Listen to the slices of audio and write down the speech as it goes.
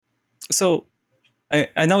So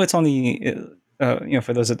I know it's only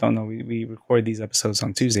for those that don't know, we record these episodes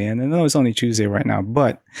on Tuesday, and I know it's only Tuesday right now.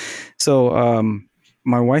 But so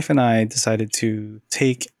my wife and I decided to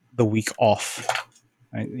take the week off.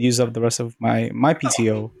 Right? Use up the rest of my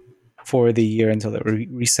PTO for the year until it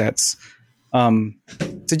resets. To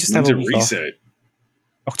just have When's a it week reset? off.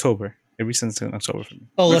 October. It resets in October for me.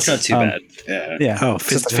 Oh, that's not too bad. Yeah. Yeah. Oh, it's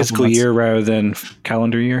just a couple fiscal months. year rather than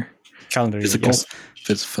calendar year? Calendar year. Physical? Yes.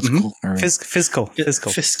 Physical? Or, Physical. Fiscal. yeah,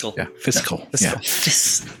 fiscal. Fiscal. Yeah.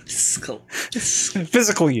 Fiscal.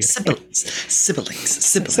 Physical year. Siblings.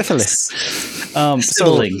 Syphilis.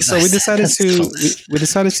 Siblings. So we decided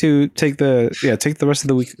to take the rest of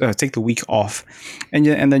the week, take the week off, and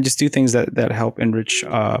then just do things that help enrich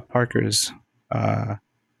Parker's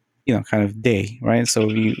kind of day, right? So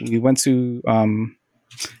we went to a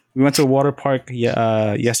water park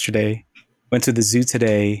yesterday, went to the zoo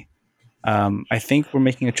today. I think we're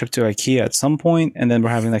making a trip to IKEA at some point, and then we're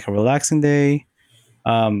having like a relaxing day.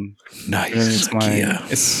 Nice.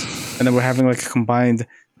 And then we're having like a combined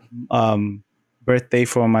birthday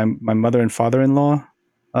for my mother and father-in-law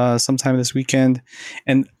sometime this weekend.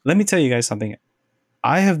 And let me tell you guys something.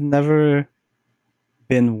 I have never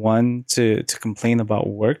been one to complain about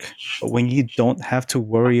work, but when you don't have to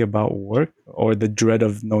worry about work or the dread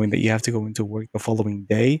of knowing that you have to go into work the following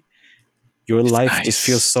day, your life just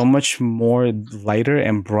feels so much more lighter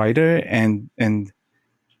and brighter, and it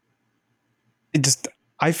just,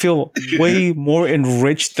 I feel way more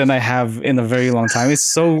enriched than I have in a very long time. It's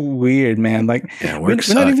so weird, man. Like we're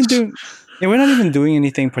not even doing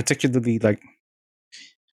anything particularly like,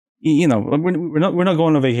 we're not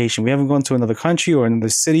going on vacation. We haven't gone to another country or another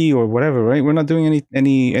city or whatever, right? We're not doing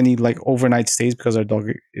any like overnight stays because our dog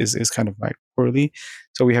is kind of like poorly,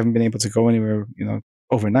 so we haven't been able to go anywhere,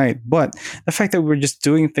 overnight. But the fact that we're just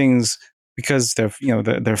doing things because they're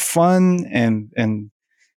fun and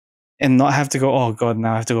not have to go, oh god,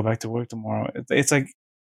 now I have to go back to work tomorrow. It's like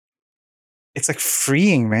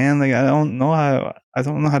freeing, man. Like I don't know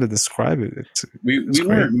how to describe it. We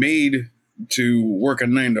weren't made to work a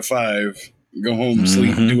 9 to 5, go home,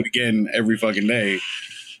 sleep, do it again every fucking day.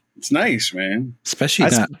 It's nice, man. Especially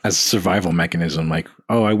not as a survival mechanism. Like,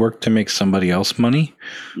 oh, I work to make somebody else money.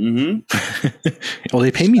 Well, they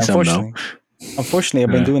pay me some though. Unfortunately,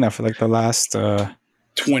 I've been doing that for like the last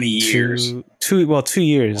 20 years. 2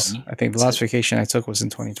 years. I think the last vacation I took was in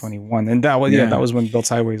 2021, and that was when Built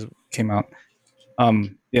Sideways came out. So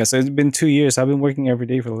it's been 2 years. I've been working every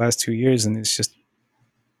day for the last 2 years, and it's just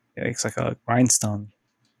it's like a grindstone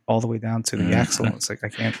all the way down to the axle. It's like I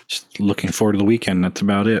can't. Just looking forward to the weekend. That's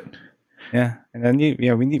about it. Yeah, and then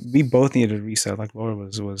we both needed a reset. Like Laura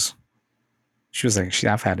was. She was like,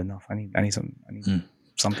 I've had enough. I need something.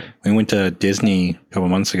 We went to Disney a couple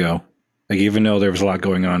months ago. Like, even though there was a lot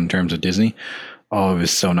going on in terms of Disney, oh, it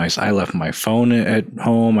was so nice. I left my phone at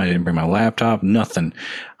home. I didn't bring my laptop, nothing.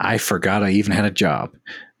 I forgot I even had a job.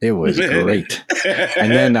 It was great.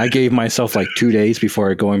 And then I gave myself like 2 days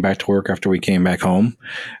before going back to work after we came back home.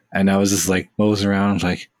 And I was just like moseying around. I was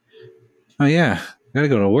like, oh yeah, I got to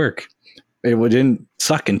go to work. It didn't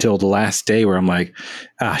suck until the last day where I'm like,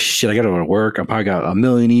 shit, I got to go to work. I probably got a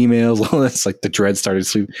million emails. It's like the dread started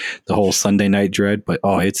the whole Sunday night dread. But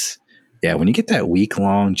when you get that week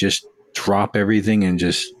long, just drop everything and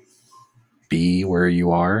just be where you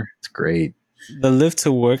are. It's great. The live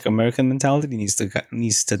to work American mentality needs to die.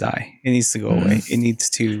 It needs to go away. It needs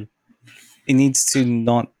to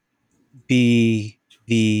not be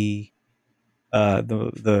the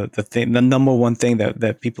thing, the number one thing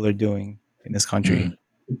that people are doing in this country.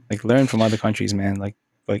 Like, learn from other countries, man.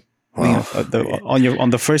 On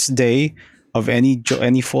the first day of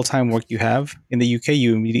any full-time work you have in the UK,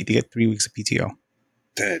 you immediately get 3 weeks of PTO.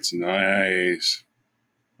 That's nice.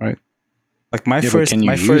 Right? Like my first you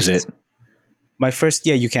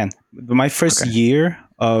can. My first year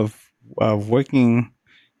of working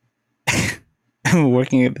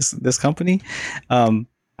working at this company, I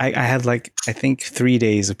had like, I think 3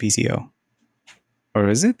 days of PTO. Or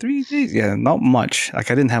is it 3 days? Yeah, not much. Like,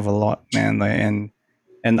 I didn't have a lot, man. Like,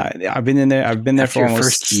 and I've been in there. I've been there for almost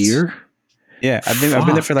first year. Yeah, I've been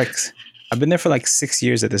there for like 6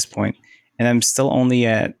 years at this point, and I'm still only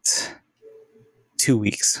at 2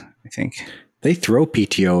 weeks, I think. They throw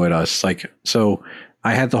PTO at us. Like, so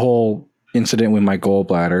I had the whole incident with my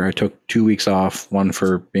gallbladder. I took 2 weeks off, one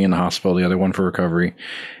for being in the hospital, the other one for recovery.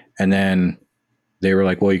 And then they were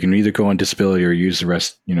like, well, you can either go on disability or use the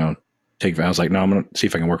rest, I was like, no, I'm going to see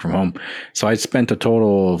if I can work from home. So I spent a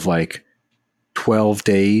total of like 12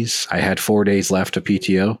 days. I had 4 days left of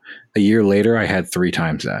PTO. A year later, I had 3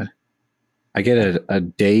 times that. I get a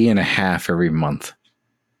day and a half every month.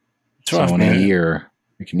 It's rough, in man. a year,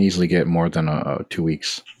 you can easily get more than 2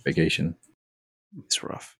 weeks vacation. It's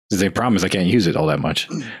rough. The problem is I can't use it all that much.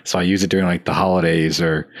 So I use it during like the holidays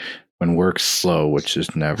or when work's slow, which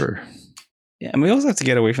is never. Yeah, and we also have to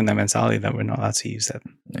get away from that mentality that we're not allowed to use that.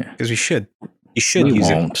 Yeah. Because we should. You should We use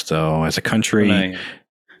won't, though. As a country,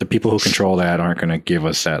 the people who control that aren't going to give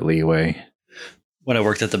us that leeway. When I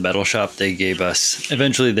worked at the metal shop, they gave us,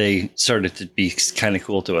 eventually they started to be kind of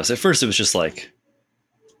cool to us. At first it was just like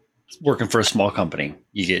working for a small company,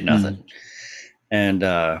 you get nothing. And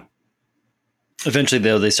eventually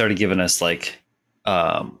though, they started giving us like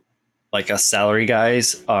a salary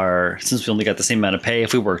guys are, since we only got the same amount of pay,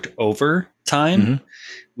 if we worked overtime,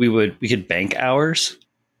 we could bank hours.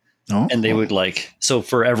 Oh. And they would like, so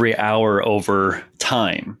for every hour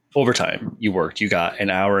overtime you worked, you got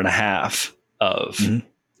an hour and a half of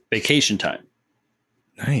vacation time.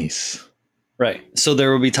 Nice. Right. So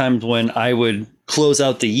there would be times when I would close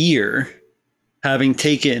out the year having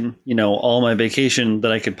taken, all my vacation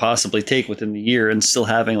that I could possibly take within the year and still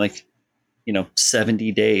having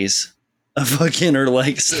 70 days of fucking, or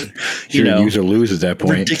use or lose at that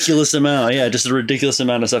point. Ridiculous amount. Yeah. Just a ridiculous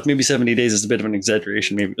amount of stuff. Maybe 70 days is a bit of an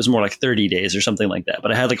exaggeration. Maybe it was more like 30 days or something like that.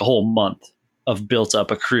 But I had like a whole month of built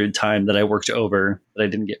up accrued time that I worked over that I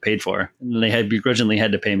didn't get paid for. And they had begrudgingly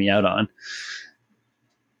had to pay me out on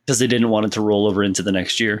because they didn't want it to roll over into the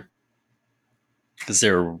next year. Because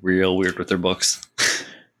they're real weird with their books.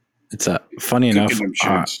 It's funny enough.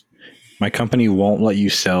 My company won't let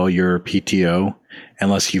you sell your PTO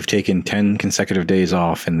unless you've taken 10 consecutive days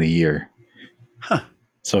off in the year. Huh.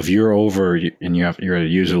 So if you're over and you're at a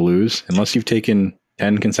use or lose, unless you've taken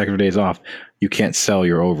 10 consecutive days off, you can't sell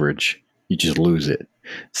your overage. You just lose it.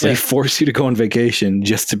 So they force you to go on vacation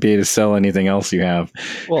just to be able to sell anything else you have,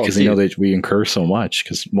 because they know that we incur so much.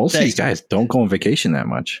 Because most of these guys don't go on vacation that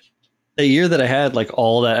much. The year that I had like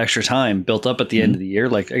all that extra time built up at the end of the year,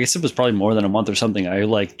 like I guess it was probably more than a month or something. I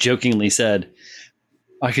like jokingly said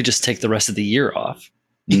I could just take the rest of the year off,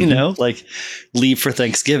 like leave for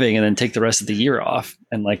Thanksgiving and then take the rest of the year off.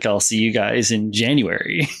 And like, I'll see you guys in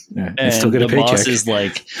January. Yeah, and still get a paycheck.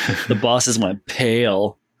 The bosses went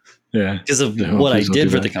pale. Yeah. Because of what I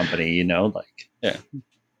did for the company, would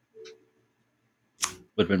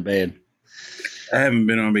have been bad. I haven't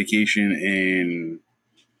been on vacation in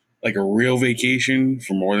like a real vacation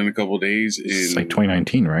for more than a couple of days. It's like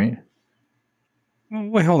 2019, right?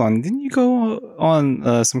 Wait, hold on. Didn't you go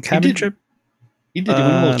on some cabin trip? You did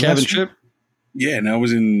a little cabin trip? Yeah, and that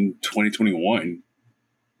was in 2021.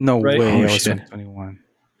 No right? way. It was 2021.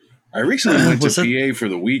 I recently went to PA for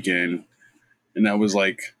the weekend, and that was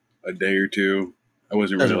like a day or two. I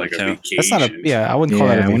wasn't really like a vacation. That's not I wouldn't call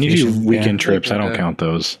that a vacation. When you do weekend trips, I don't count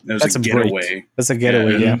those. That's a getaway. That's a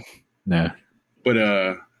getaway, yeah. But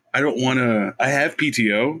I don't want to. I have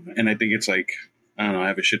PTO, and I think it's like, I don't know, I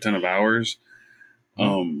have a shit ton of hours.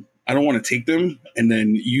 I don't want to take them and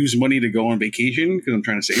then use money to go on vacation because I'm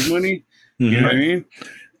trying to save money. You know what I mean?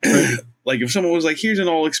 Like if someone was like, here's an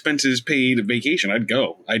all expenses paid vacation, I'd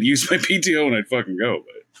go. I'd use my PTO and I'd fucking go.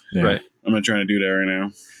 But I'm not trying to do that right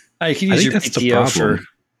now. You can use your PTO for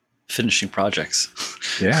finishing projects.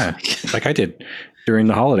 Yeah, like I did during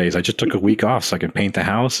the holidays. I just took a week off so I could paint the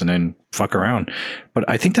house and then fuck around. But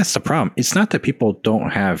I think that's the problem. It's not that people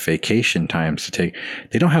don't have vacation times to take.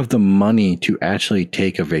 They don't have the money to actually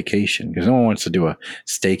take a vacation because no one wants to do a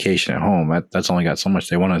staycation at home. That's only got so much.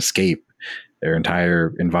 They want to escape their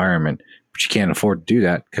entire environment, but you can't afford to do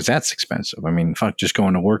that because that's expensive. I mean, fuck, just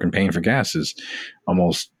going to work and paying for gas is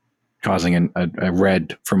almost causing a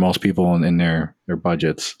red for most people in their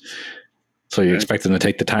budgets. So you expect them to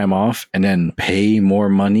take the time off and then pay more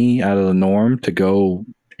money out of the norm to go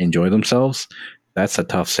enjoy themselves. That's a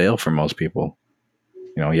tough sale for most people.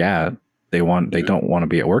 They don't want to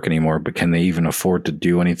be at work anymore, but can they even afford to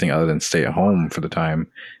do anything other than stay at home for the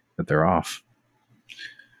time that they're off?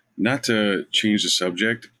 Not to change the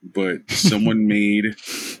subject, but someone made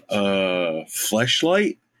a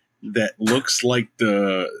fleshlight that looks like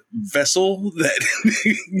the vessel that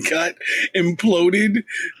got imploded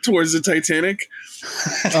towards the Titanic.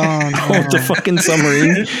 Oh, no. The fucking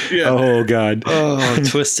submarine. Yeah. Oh God. Oh,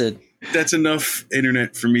 twisted. That's enough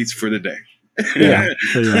internet for me for the day.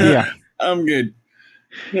 Yeah. I'm good.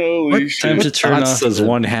 Holy shit. Time to turn off. Does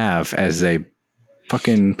one have as a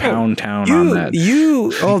fucking pound town on that?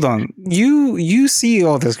 Hold on. You see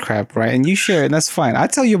all this crap, right? And you share it, and that's fine. I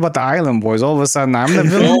tell you about the Island Boys. All of a sudden, I'm the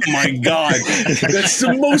villain. Oh my God. That's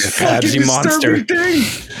the most fucking disturbing thing.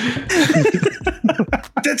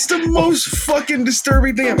 That's the most fucking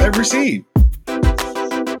disturbing thing I've ever seen.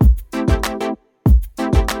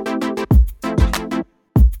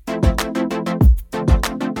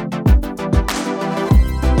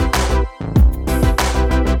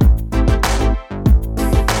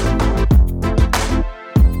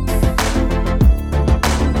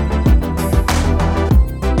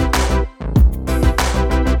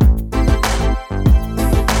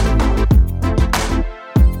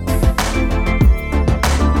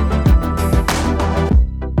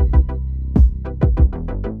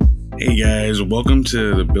 guys, welcome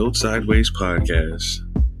to the Built Sideways podcast.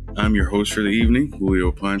 I'm your host for the evening,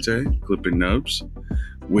 Julio Ponte, Clipping Nubs.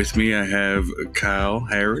 With me, I have Kyle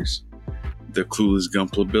Harris, the Clueless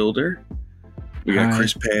Gumpler Builder. We got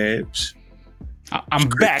Chris Pabs. I'm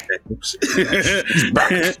back. He's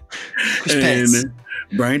back. And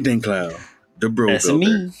Brian Dinklow, the Bro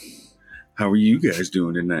Builder. How are you guys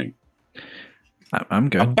doing tonight? I'm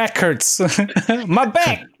good. My back hurts. My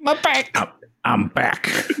back. I'm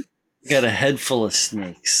back. Got a head full of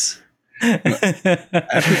snakes.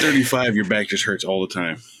 After 35, your back just hurts all the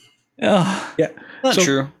time. Oh, yeah. Not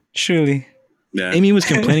true. Truly. Yeah. Amy was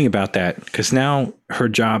complaining about that because now her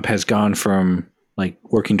job has gone from like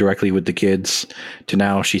working directly with the kids to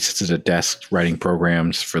now she sits at a desk writing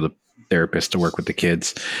programs for the therapist to work with the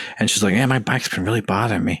kids. And she's like, my back's been really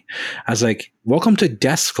bothering me. I was like, welcome to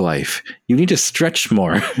desk life. You need to stretch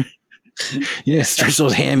more. You need to stretch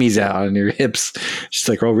those hammies out on your hips. She's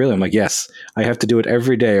like, oh, really? I'm like, yes, I have to do it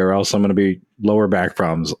every day or else I'm going to be lower back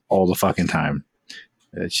problems all the fucking time.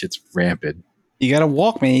 That shit's rampant. You gotta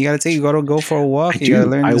walk, man. You gotta go for a walk.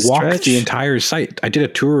 I walked the entire site. I did a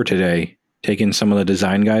tour today, taking some of the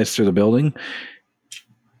design guys through the building.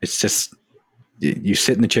 It's just you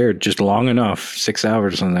sit in the chair just long enough, 6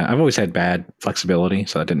 hours on that. I've always had bad flexibility,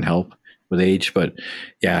 so that didn't help with age. But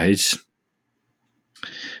yeah, it's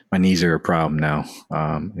my knees are a problem now.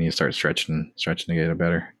 I need to start stretching to get it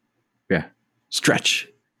better. Yeah, stretch.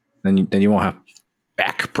 Then you won't have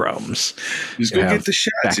back problems. Just go get the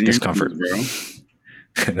shots. Back discomfort, bro.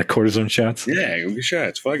 The cortisone shots. Yeah, go get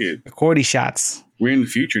shots. Fuck it. The cordy shots. We're in the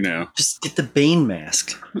future now. Just get the Bane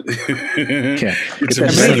mask. Yeah,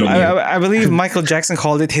 I believe Michael Jackson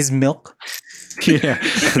called it his milk. Yeah,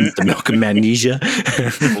 the milk of magnesia.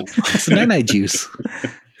 It's night juice.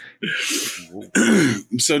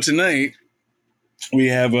 So tonight we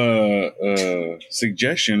have a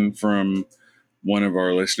suggestion from one of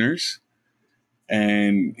our listeners,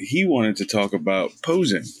 and he wanted to talk about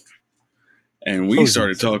posing. And we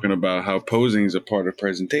started talking about how posing is a part of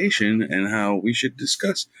presentation and how we should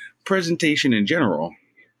discuss presentation in general.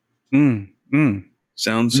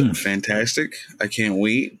 Sounds fantastic. I can't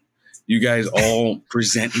wait. You guys all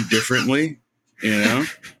present differently, you know?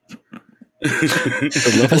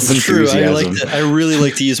 That's true. I really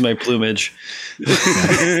like to use my plumage.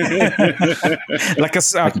 like a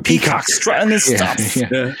peacock strutting his stuff.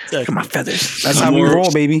 Yeah. Look at my feathers. That's how we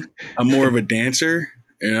roll, baby. I'm more of a dancer.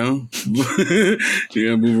 You know, you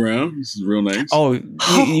gotta move around. This is real nice. Oh,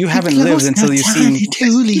 you haven't lived until you've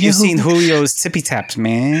seen Julio's tippy taps,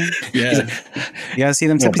 man. Yeah, you gotta see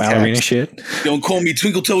them tippy ballerina taps. Shit. Don't call me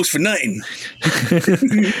Twinkle Toes for nothing.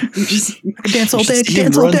 Just dance all day.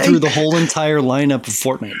 Run through the whole entire lineup of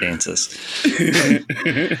Fortnite dances.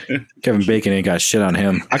 Kevin Bacon ain't got shit on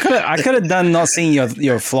him. I could have done not seeing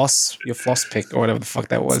your floss pick or whatever the fuck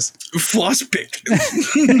that was. Floss pick.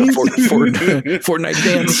 Fortnite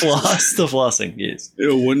dance. The flossing, yes. You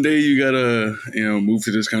know, one day you gotta, move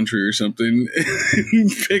to this country or something.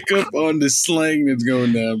 Pick up on the slang that's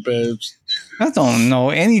going down, Pabs. I don't know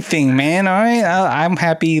anything, man. All right, I'm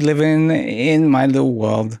happy living in my little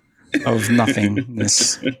world of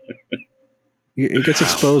nothingness. It gets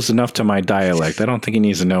exposed enough to my dialect. I don't think he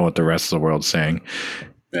needs to know what the rest of the world's saying.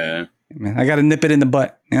 Yeah. Man, I gotta nip it in the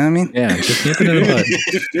butt. You know what I mean? Yeah, just nip it in the butt.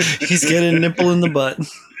 He's got a nipple in the butt.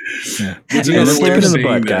 Yeah. Snip it in the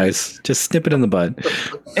butt, guys. Just snip it in the butt.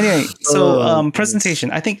 Anyway, so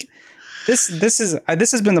presentation. I think this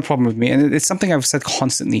has been the problem with me, and it's something I've said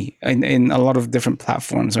constantly in a lot of different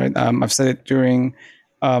platforms. Right? I've said it during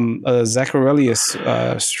a Zach Aurelius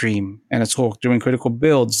stream and a talk, during Critical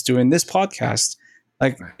Builds, during this podcast.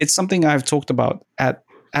 Like, it's something I've talked about at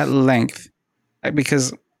length,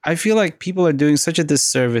 because I feel like people are doing such a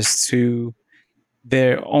disservice to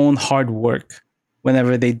their own hard work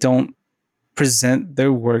whenever they don't present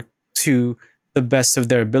their work to the best of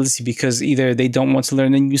their ability, because either they don't want to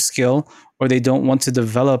learn a new skill or they don't want to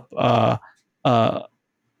develop a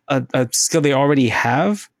skill they already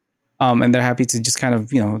have, and they're happy to just kind of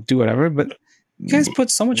do whatever. But you guys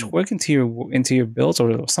put so much work into your builds,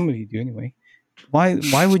 or some of you do anyway.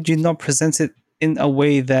 Why would you not present it in a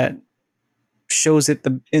way that shows it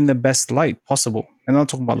in the best light possible? I'm not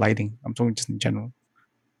talking about lighting. I'm talking just in general.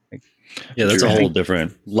 Yeah, that's a whole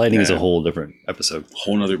different lighting is a whole different episode.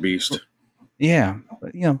 Whole nother beast. Yeah,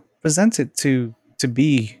 but, present it to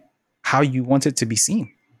be how you want it to be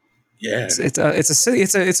seen. Yeah,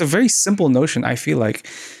 it's a very simple notion, I feel like,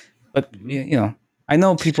 but I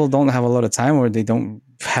know people don't have a lot of time, or they don't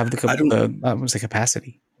have the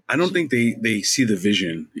capacity. I don't think they see the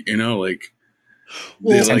vision. They're like,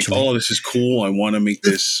 oh, this is cool. I want to make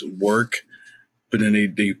this work. but then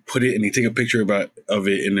they put it and they take a picture of it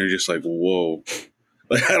and they're just like, whoa,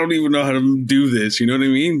 like I don't even know how to do this. You know what I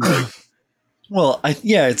mean? Like, well,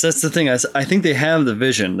 that's the thing. I think they have the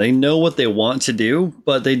vision. They know what they want to do,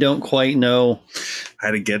 but they don't quite know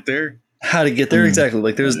how to get there. Exactly.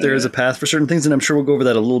 Like there is a path for certain things, and I'm sure we'll go over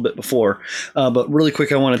that a little bit before. But really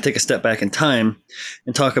quick, I want to take a step back in time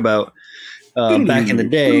and talk about back in the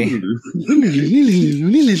day.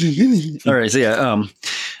 All right, so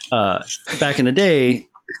back in the day,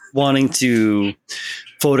 wanting to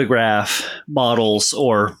photograph models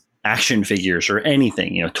or action figures or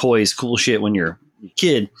anything, toys, cool shit when you're a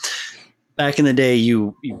kid. Back in the day,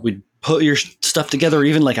 you would put your stuff together.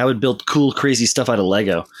 Even like I would build cool, crazy stuff out of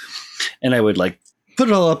Lego. And I would like put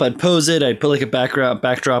it all up. I'd pose it. I'd put like a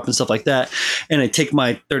backdrop and stuff like that. And I'd take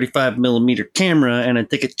my 35 millimeter camera and I'd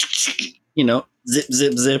take it,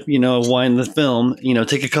 zip, wind the film,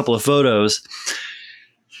 take a couple of photos,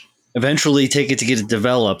 eventually take it to get it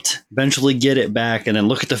developed, eventually get it back and then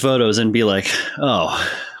look at the photos and be like,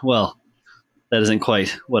 oh, well, that isn't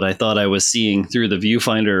quite what I thought I was seeing through the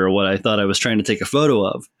viewfinder or what I thought I was trying to take a photo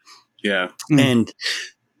of. Yeah. And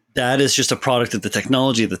that is just a product of the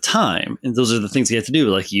technology at the time. And those are the things you have to do.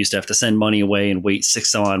 Like you used to have to send money away and wait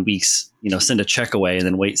 6 weeks, send a check away and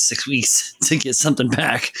then wait 6 weeks to get something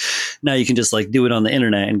back. Now you can just like do it on the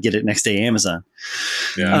internet and get it next day Amazon.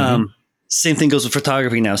 Yeah. Same thing goes with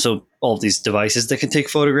photography now. So all of these devices that can take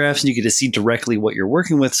photographs and you get to see directly what you're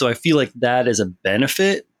working with. So I feel like that is a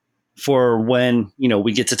benefit for when,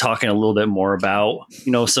 we get to talking a little bit more about,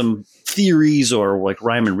 some theories or like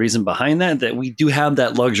rhyme and reason behind that we do have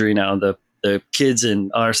that luxury now. The kids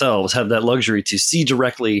and ourselves have that luxury to see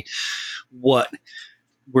directly what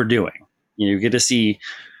we're doing. You get to see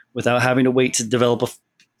without having to wait to develop a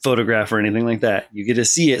photograph or anything like that. You get to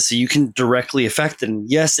see it so you can directly affect it. And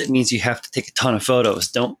yes, it means you have to take a ton of photos.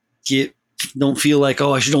 Don't feel like,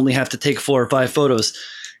 oh, I should only have to take 4 or 5 photos.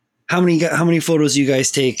 How many photos do you guys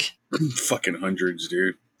take? Fucking hundreds,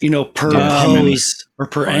 dude. pose Per or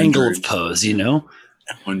per angle of pose,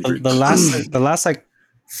 Hundreds. The last like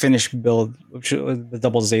finished build, which was the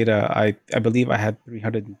Double Zeta, I believe I had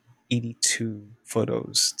 382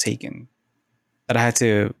 photos taken that I had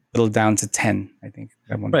to whittle down to 10, I think.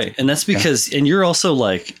 Right. And that's because, and you're also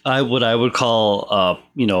like, I would call,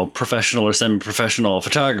 professional or semi-professional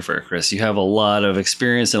photographer, Chris. You have a lot of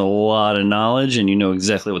experience and a lot of knowledge and you know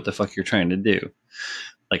exactly what the fuck you're trying to do.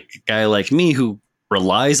 Like a guy like me who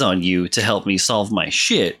relies on you to help me solve my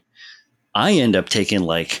shit, I end up taking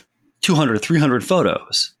like 200, 300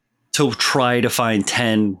 photos to try to find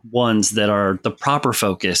 10 ones that are the proper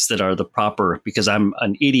focus, that are the proper, because I'm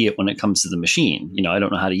an idiot when it comes to the machine. I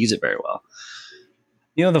don't know how to use it very well.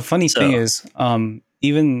 The funny thing is, I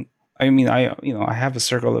have a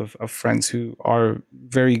circle of friends who are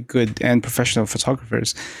very good and professional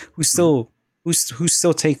photographers who still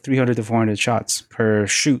take 300 to 400 shots per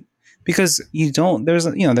shoot, because there's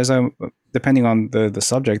a depending on the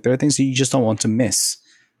subject, there are things that you just don't want to miss.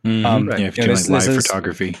 Right. If you're doing live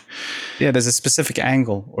photography. There's a specific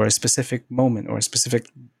angle or a specific moment or a specific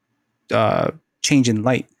change in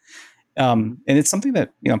light. And it's something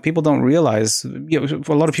that, people don't realize.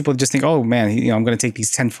 For a lot of people just think, oh man, I'm going to take these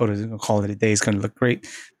 10 photos and call it a day. It's going to look great.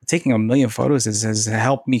 Taking 1 million photos has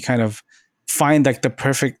helped me kind of find like the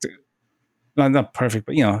perfect, not perfect,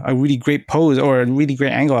 but a really great pose or a really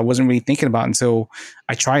great angle I wasn't really thinking about until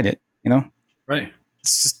I tried it. Right.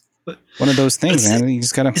 It's just one of those things, man. You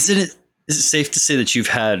just gotta. Is it safe to say that you've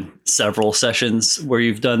had several sessions where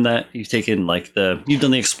you've done that? You've taken you've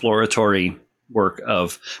done the exploratory work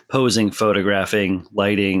of posing, photographing,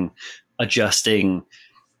 lighting, adjusting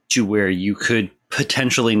to where you could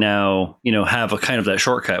potentially now, have a kind of that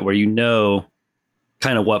shortcut where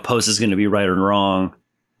kind of what pose is going to be right or wrong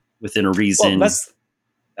within a reason. Well,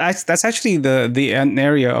 that's actually an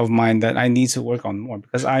area of mine that I need to work on more,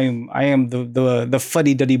 because I am the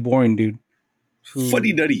fuddy-duddy boring dude.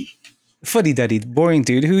 Fuddy-duddy boring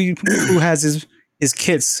dude who has his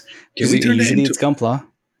kits. Usually it's Gunpla.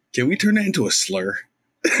 Can we turn that into a slur?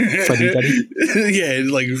 Fuddy-duddy? Yeah,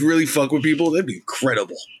 like really fuck with people. That'd be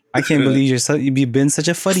incredible. I can't believe you've been such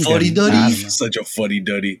a fuddy-duddy. Fuddy-duddy? Such a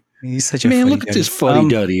fuddy-duddy. He's such a man. fuddy-duddy. Look at this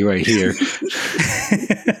fuddy-duddy right here.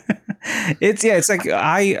 It's like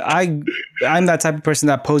I'm that type of person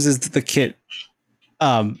that poses the kit,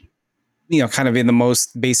 kind of in the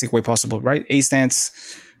most basic way possible, right? A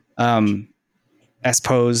stance, S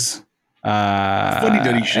pose,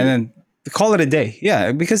 fuddy-duddy shit. and then call it a day.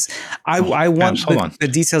 Yeah, because I want the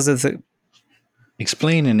details of the.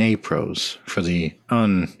 Explain an A pose for the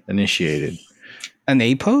uninitiated. An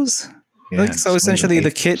A pose? Yeah, like, so essentially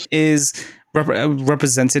the kit is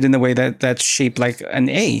represented in the way that's shaped like an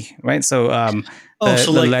A, right? So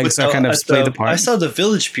the legs are kind of splayed apart. I saw the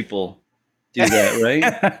Village people do that, right?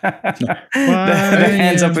 the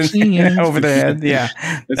hands up over their head. Yeah,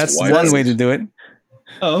 that's one way to do it.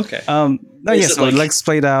 Oh, okay. No, yeah. So legs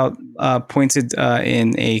splayed out, pointed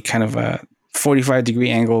in a kind of a 45-degree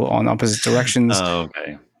angle on opposite directions. Oh,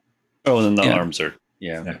 okay. Oh, and then the arms are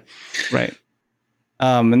right.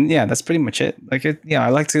 And yeah, that's pretty much it. Like it, I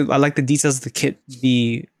like the details of the kit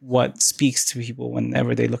be what speaks to people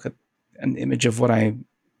whenever they look at an image of what I'm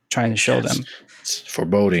trying to show them. It's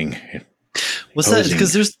foreboding. What's that?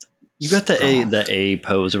 Because you got the A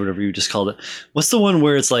pose or whatever you just called it. What's the one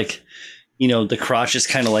where it's like, the crotch is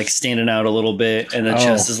kind of like standing out a little bit and the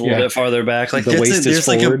chest is a little bit farther back. Like the waist is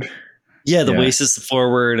forward. The waist is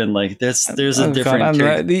forward, and like there's a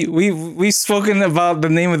different. We've spoken about the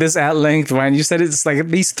name of this at length, Ryan. You said it's like at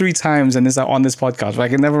least 3 times, and it's on this podcast. But I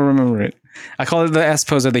can never remember it. I call it the S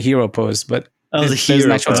pose or the hero pose, but the hero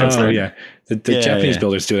pose. The Japanese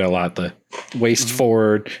builders do that a lot. The waist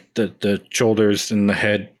forward, the shoulders and the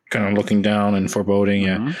head kind of looking down and foreboding.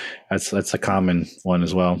 Yeah, that's a common one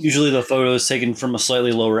as well. Usually the photo is taken from a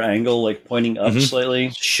slightly lower angle, like pointing up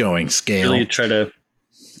slightly, showing scale. Really try to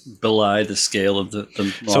belie the scale of the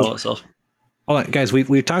model itself. All right, guys,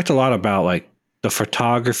 we've talked a lot about like the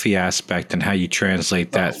photography aspect and how you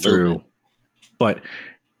translate that through. But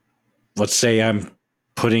let's say I'm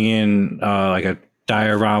putting in like a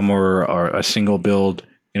diorama or a single build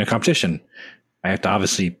in a competition. I have to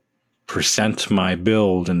obviously present my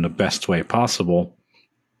build in the best way possible.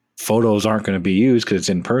 Photos aren't going to be used because it's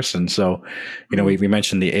in person. So, we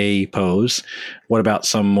mentioned the A pose. What about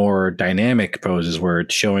some more dynamic poses where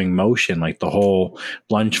it's showing motion, like the whole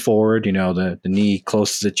lunge forward, the knee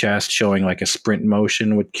close to the chest, showing like a sprint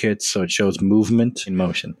motion with kits. So it shows movement in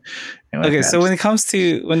motion. Okay. So when it comes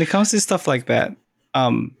to stuff like that,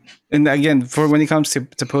 and again, when it comes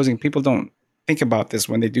to posing, people don't think about this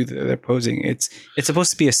when they do their posing. It's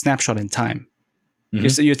supposed to be a snapshot in time. So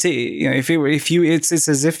it's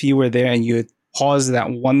as if you were there and you had paused that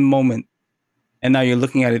one moment, and now you're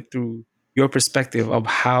looking at it through your perspective of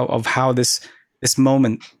how this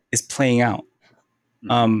moment is playing out.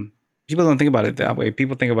 People don't think about it that way.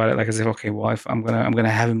 People think about it like as if, okay, well, if I'm gonna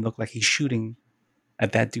have him look like he's shooting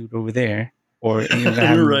at that dude over there, or I'm gonna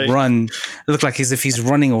have him run, look like as if he's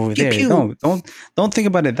running over there. No, don't think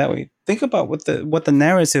about it that way. Think about what the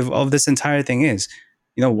narrative of this entire thing is.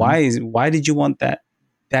 Why did you want that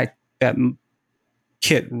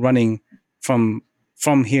kit running from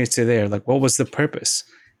here to there? Like, what was the purpose?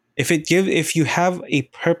 If you have a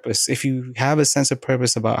purpose, if you have a sense of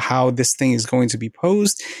purpose about how this thing is going to be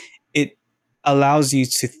posed, it allows you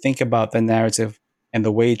to think about the narrative and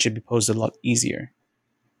the way it should be posed a lot easier.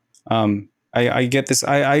 I get this.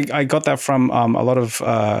 I got that from a lot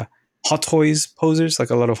of Hot Toys posers, like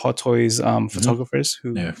a lot of Hot Toys photographers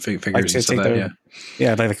who figures like to take their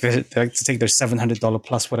they like to take their $700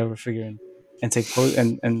 plus whatever figure and take pose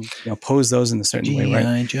and pose those in a certain way,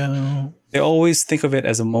 right? Joe. They always think of it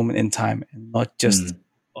as a moment in time and not just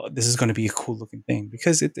this is going to be a cool looking thing,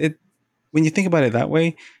 because it when you think about it that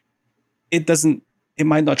way, it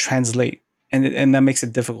might not translate, and that makes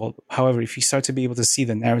it difficult. However, if you start to be able to see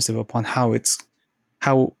the narrative upon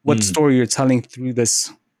what story you're telling through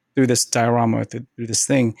this diorama, through this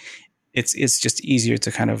thing, it's just easier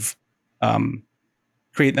to kind of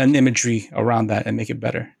create an imagery around that and make it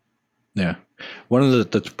better. Yeah. One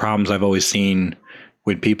of the problems I've always seen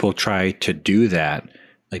when people try to do that,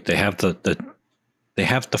 like they have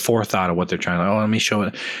the forethought of what they're trying to, let me show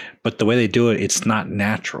it. But the way they do it, it's not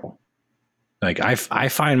natural. Like I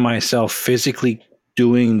find myself physically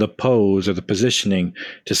doing the pose or the positioning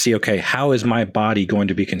to see, okay, how is my body going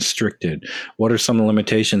to be constricted? What are some of the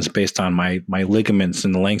limitations based on my ligaments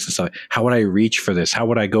and the lengths and stuff? How would I reach for this? How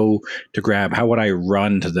would I go to grab? How would I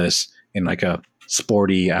run to this in like a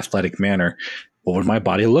sporty, athletic manner? What would my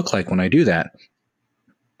body look like when I do that?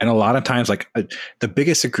 And a lot of times, like the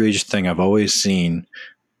biggest egregious thing I've always seen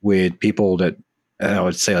with people that I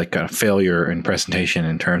would say like a failure in presentation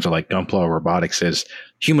in terms of like Gunpla robotics is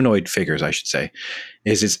humanoid figures, I should say,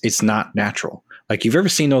 is it's not natural. Like you've ever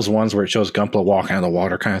seen those ones where it shows Gunpla walking out of the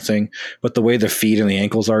water kind of thing, but the way the feet and the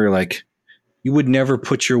ankles are, you're like, you would never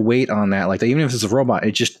put your weight on that like that. Even if it's a robot,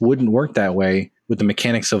 it just wouldn't work that way with the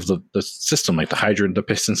mechanics of the system, like the hydrant, the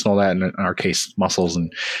pistons and all that, and in our case, muscles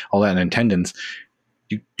and all that and tendons.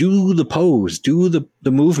 do the pose, do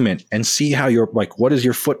the movement, and see how you're like, what is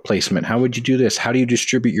your foot placement? How would you do this? How do you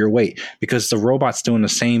distribute your weight? Because the robot's doing the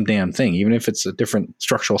same damn thing. Even if it's a different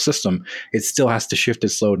structural system, it still has to shift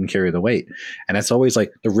its load and carry the weight. And that's always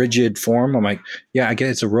like the rigid form. I'm like, yeah, I get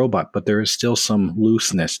it's a robot, but there is still some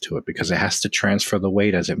looseness to it because it has to transfer the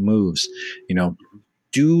weight as it moves.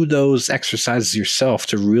 Do those exercises yourself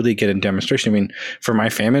to really get in demonstration. I mean, for my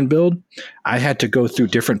famine build, I had to go through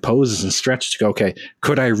different poses and stretch to go, okay,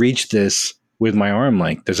 could I reach this with my arm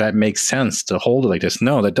length? Does that make sense to hold it like this?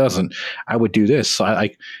 No, that doesn't. I would do this. So I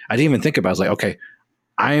didn't even think about it. I was like, okay,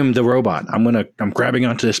 I am the robot. I'm grabbing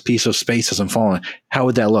onto this piece of space as I'm falling. How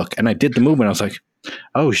would that look? And I did the movement. I was like,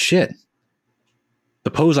 oh shit.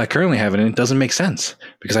 The pose I currently have it doesn't make sense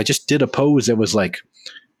because I just did a pose that was like,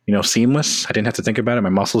 seamless. I didn't have to think about it. My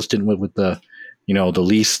muscles didn't move with the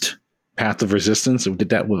least path of resistance. It did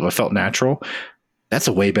that with what felt natural. That's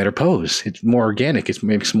a way better pose. It's more organic. It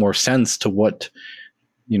makes more sense to what,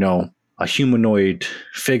 a humanoid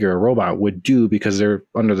figure, a robot would do because they're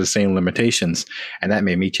under the same limitations. And that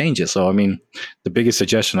made me change it. So, I mean, the biggest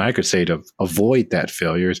suggestion I could say to avoid that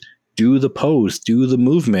failure is do the pose, do the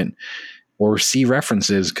movement, or see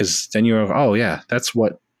references because then you're, oh yeah, that's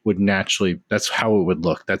what that's how it would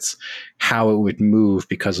look. That's how it would move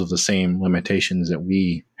because of the same limitations that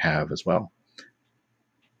we have as well.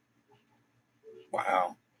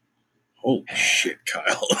 Wow. Holy shit,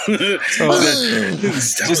 Kyle. Just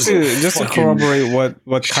to corroborate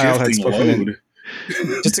what Kyle had spoken in,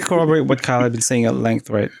 just to corroborate what Kyle had been saying at length,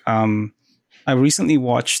 right? I recently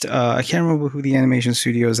watched, I can't remember who the animation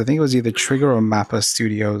studio is. I think it was either Trigger or Mappa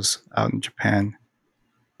Studios out in Japan.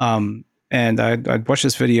 And I'd watched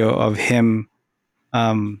this video of him,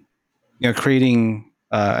 creating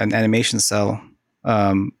an animation cell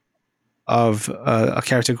of a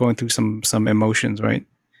character going through some emotions, right?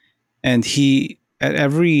 And he, at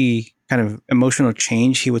every kind of emotional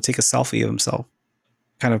change, he would take a selfie of himself,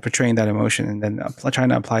 kind of portraying that emotion, and then trying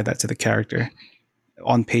to apply that to the character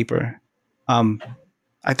on paper.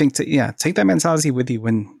 I think take that mentality with you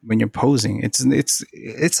when you're posing. It's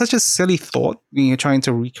such a silly thought when you're trying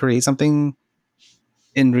to recreate something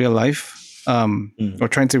in real life, or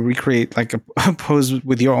trying to recreate like a pose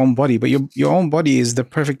with your own body. But your own body is the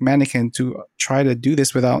perfect mannequin to try to do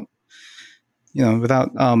this without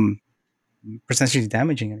potentially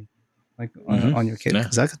damaging anything like on your kid.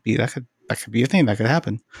 Because that could be a thing that could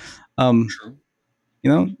happen.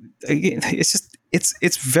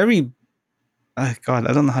 It's very. God,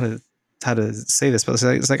 I don't know how to say this, but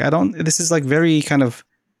it's like this is like very kind of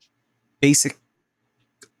basic,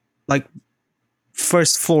 like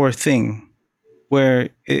first floor thing, where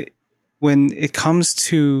when it comes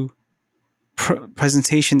to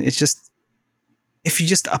presentation, it's just if you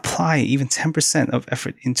just apply even 10% of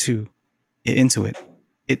effort into it,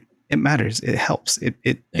 it matters. It helps.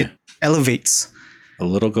 It elevates. A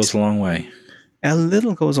little goes a long way. A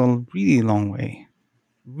little goes a really long way.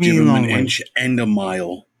 Give him an inch and a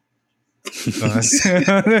mile.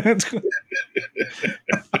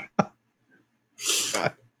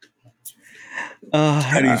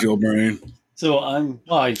 How do you feel, Brian? So I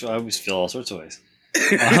always feel all sorts of ways.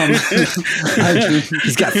 He's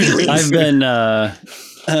got feelings.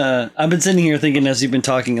 I've been sitting here thinking as you've been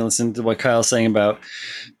talking and listening to what Kyle's saying about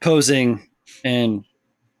posing and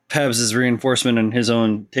Pabs' reinforcement and his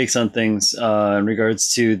own takes on things in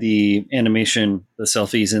regards to the animation, the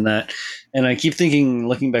selfies and that. And I keep thinking,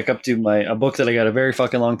 looking back up to a book that I got a very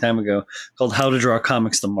fucking long time ago called How to Draw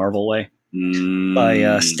Comics the Marvel Way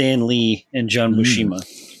by Stan Lee and John Buscema.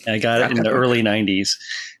 And I got it in the early 90s.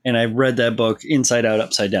 And I read that book inside out,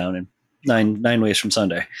 upside down, in nine ways from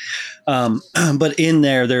Sunday. But in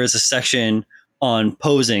there is a section on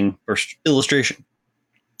posing for illustration.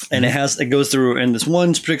 And it goes through, and this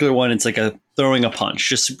one particular one, it's like throwing a punch,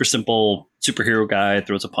 just super simple superhero guy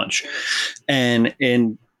throws a punch. And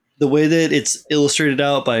in the way that it's illustrated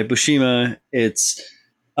out by Buscema, it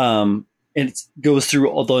goes through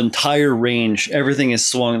all the entire range. Everything is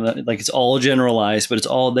swung, like it's all generalized, but it's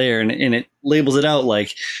all there. And it labels it out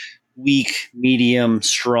like weak, medium,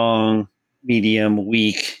 strong, medium,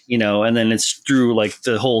 weak, and then it's through like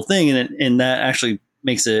the whole thing. And that actually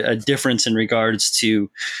makes a difference in regards to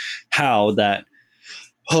how that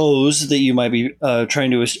pose that you might be trying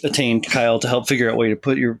to attain, Kyle, to help figure out a way to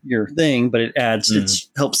put your thing, but it adds, it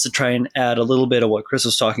helps to try and add a little bit of what Chris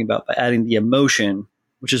was talking about by adding the emotion,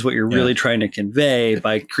 which is what you're really trying to convey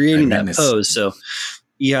by creating that pose. So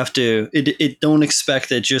you have to, don't expect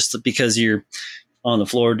that just because you're on the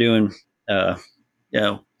floor doing, the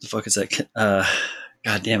fuck is that?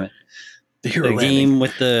 God damn it. The game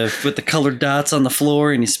with the colored dots on the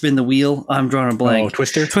floor and you spin the wheel. I'm drawing a blank. Oh,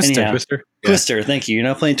 Twister. Anyhow, Twister. Yeah. Twister. Thank you. You're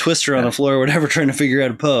not playing Twister on the floor or whatever, trying to figure out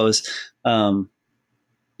a pose.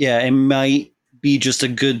 It might be just a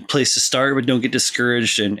good place to start, but don't get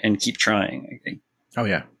discouraged and keep trying, I think. Oh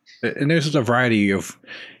yeah. And there's a variety of,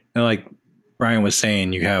 like Brian was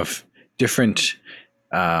saying, you have different,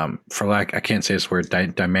 for lack, I can't say this word, it's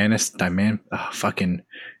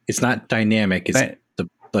not dynamic. It's the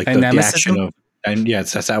action of, and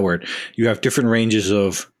that's that word. You have different ranges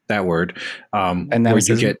of that word, where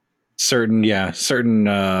you get certain,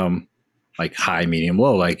 like high, medium,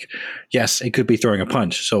 low. Like, yes, it could be throwing a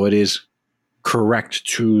punch, so it is correct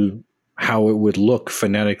to how it would look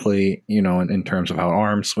phonetically, in terms of how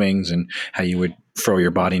arm swings and how you would throw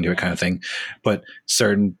your body into it, kind of thing. But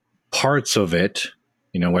certain parts of it,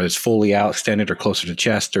 whether it's fully out, extended, or closer to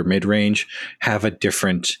chest or mid range, have a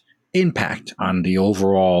different impact on the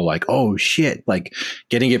overall, like, oh shit, like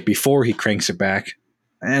getting it before he cranks it back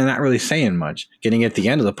and not really saying much. Getting it at the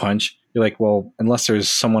end of the punch, you're like, well, unless there's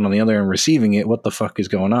someone on the other end receiving it, what the fuck is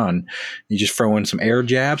going on? You just throw in some air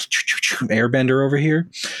jabs, airbender over here,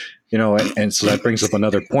 and so that brings up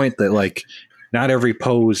another point that, like, not every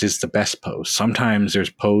pose is the best pose. Sometimes there's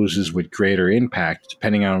poses with greater impact,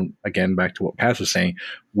 depending on, again, back to what Pat was saying,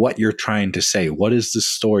 what you're trying to say. What is the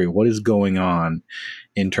story? What is going on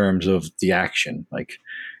in terms of the action? Like,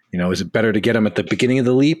 is it better to get them at the beginning of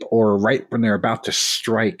the leap or right when they're about to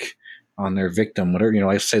strike on their victim? Whatever,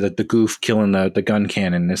 I say that the goof killing the gun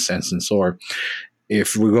cannon in this instance, or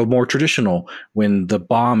if we go more traditional, when the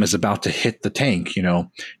bomb is about to hit the tank, do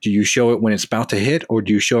you show it when it's about to hit, or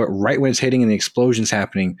do you show it right when it's hitting and the explosion's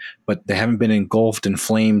happening, but they haven't been engulfed in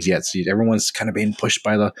flames yet? So everyone's kind of being pushed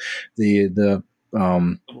by the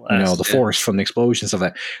force from the explosions of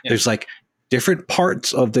that. Yeah. There's like different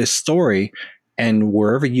parts of this story, and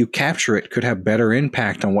wherever you capture it could have better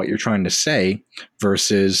impact on what you're trying to say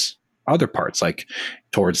versus other parts. Like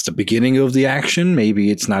towards the beginning of the action, maybe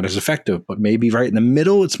it's not as effective, but maybe right in the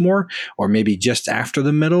middle it's more, or maybe just after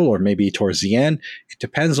the middle, or maybe towards the end. It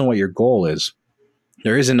depends on what your goal is.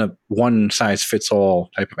 There isn't a one size fits all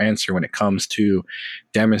type of answer when it comes to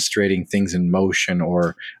demonstrating things in motion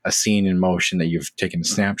or a scene in motion that you've taken a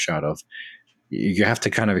snapshot of. You have to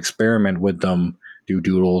kind of experiment with them, do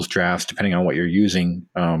doodles, drafts, depending on what you're using.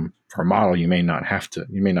 For a model, you may not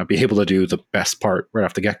be able to do the best part right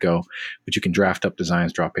off the get-go, but you can draft up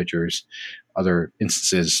designs, draw pictures, other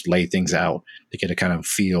instances, lay things out to get a kind of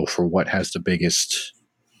feel for what has the biggest,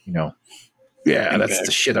 that's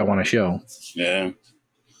the shit I want to show. Yeah.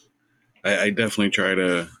 I definitely try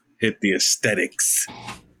to hit the aesthetics.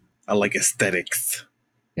 I like aesthetics.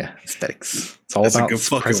 Yeah, aesthetics. It's all about like a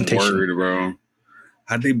fucking word, bro.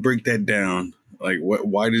 How'd they break that down? Like,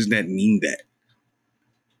 why does that mean that?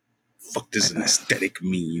 Fuck does an aesthetic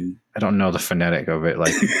mean? I don't know the phonetic of it,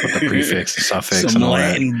 like what the prefix, the suffix, some and all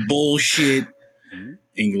Latin that. Bullshit.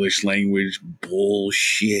 English language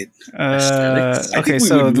bullshit. Okay,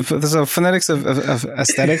 so the phonetics of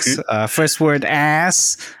aesthetics. First word,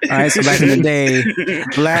 ass. All right, so back in the day,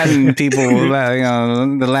 Latin people,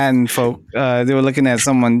 the Latin folk, they were looking at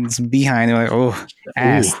someone's behind. They were like, oh,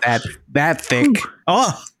 ass, that thick.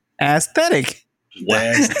 Oh, aesthetic.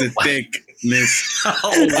 That's the thickness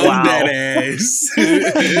of that ass.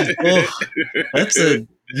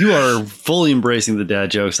 You are fully embracing the dad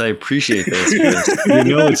jokes. I appreciate this.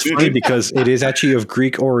 It's funny because it is actually of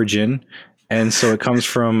Greek origin, and so it comes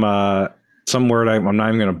from some word I'm not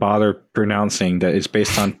even going to bother pronouncing, that is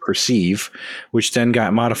based on perceive, which then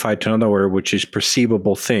got modified to another word, which is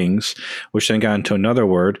perceivable things, which then got into another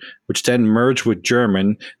word, which then merged with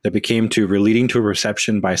German that became to relating to a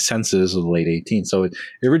perception by senses of the late 18th. So it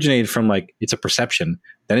originated from like, it's a perception.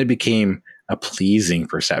 Then it became a pleasing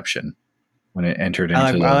perception when it entered into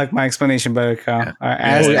I like my explanation better, Kyle.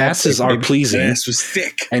 Yeah. Asses are pleasing. Ass was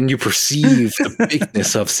thick. And you perceive the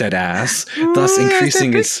bigness of said ass, thus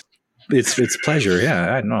increasing its pleasure.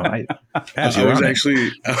 Yeah, I know. I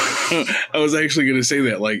was actually going to say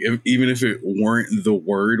that, like, even if it weren't the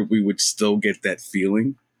word, we would still get that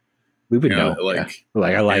feeling. We would know. Like,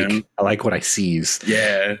 I like what I sees.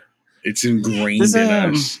 Yeah, it's ingrained in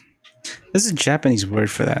us. There's a Japanese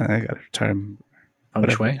word for that. I got to try to.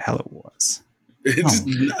 Which way? Hell, it was. I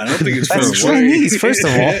don't think it's that's Chinese. First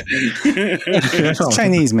of all, it's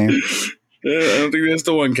Chinese, man. I don't think that's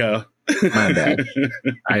the one, Kyle. My bad.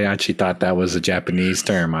 I actually thought that was a Japanese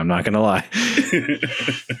term. I'm not gonna lie.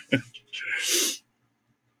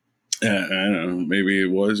 I don't know. Maybe it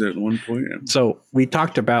was at one point. So we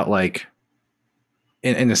talked about like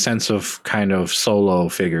in the sense of kind of solo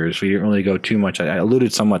figures. We didn't really go too much. I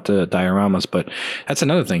alluded somewhat to dioramas, but that's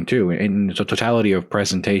another thing too, in the totality of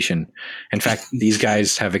presentation. In fact, these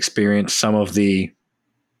guys have experienced some of the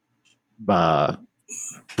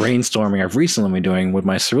brainstorming I've recently been doing with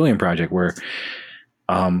my Cerulean project, where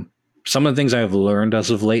some of the things I've learned as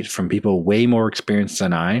of late from people way more experienced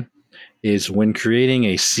than I is when creating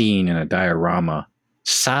a scene in a diorama,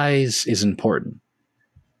 size is important.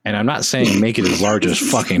 And I'm not saying make it as large as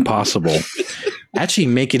fucking possible. Actually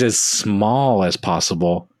make it as small as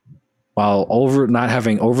possible, while not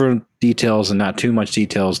having over details and not too much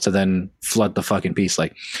details to then flood the fucking piece.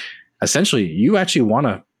 Like, essentially, you actually want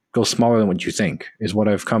to go smaller than what you think, is what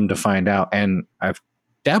I've come to find out. And I've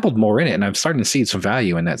dabbled more in it, and I'm starting to see some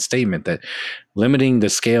value in that statement, that limiting the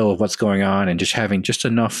scale of what's going on and just having just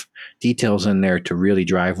enough details in there to really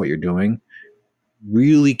drive what you're doing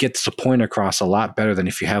really gets the point across a lot better than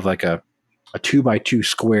if you have like a 2x2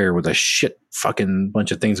 square with a shit fucking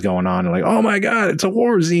bunch of things going on, and like, oh my god, it's a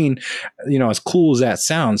war zine. You know, as cool as that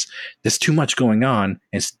sounds, there's too much going on.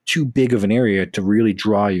 It's too big of an area to really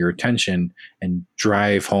draw your attention and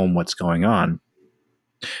drive home what's going on.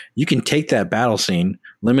 You can take that battle scene,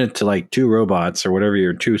 limit it to like 2 robots or whatever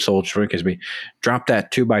your 2 soldiers can be, drop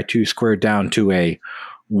that 2x2 square down to a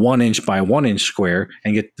 1 inch by 1 inch square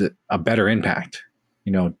and get a better impact.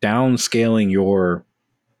 You know, downscaling your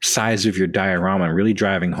size of your diorama and really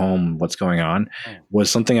driving home what's going on was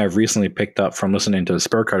something I've recently picked up from listening to the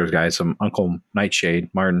Spur Cutters guys, some Uncle Nightshade,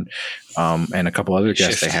 Martin, and a couple other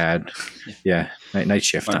guests they had. Yeah. Night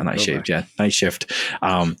Shift, not Nightshade. Yeah. Night Shift.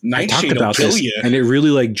 I talked about this and it really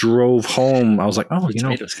like drove home. I was like, oh, you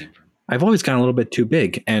know, I've always gotten a little bit too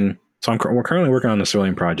big. And so we're currently working on the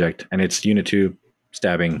Cerulean project, and it's Unit 2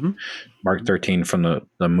 stabbing Mark 13 from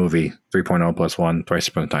the movie 3.0 plus 1 twice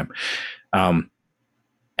upon a time.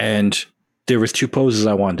 And there was 2 poses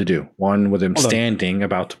I wanted to do. One with him standing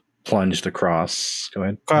about to plunge the cross. Go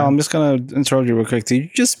ahead, Kyle. I'm just gonna interrupt you real quick. Did you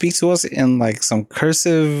just speak to us in like some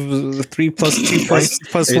cursive 3 plus 2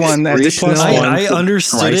 plus 1 additional? I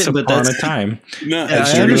understood it, but that's a time. No,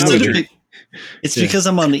 I understood it. It's because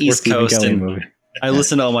I'm on the East Coast and I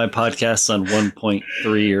listen to all my podcasts on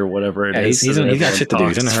 1.3 or whatever it is. He's got shit to do.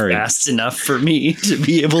 He's in a hurry. Fast enough for me to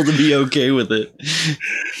be able to be okay with it.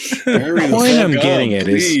 The point I'm getting at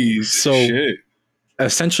is, so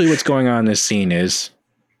essentially what's going on in this scene is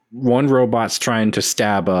one robot's trying to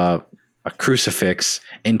stab a crucifix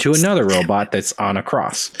into another robot that's on a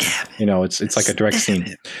cross. You know, it's like a direct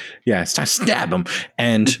scene. Yeah, it's time to stab him.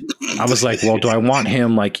 And I was like, well, do I want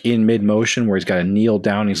him like in mid motion where he's got to kneel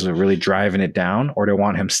down, he's really driving it down, or do I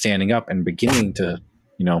want him standing up and beginning to,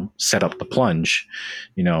 you know, set up the plunge,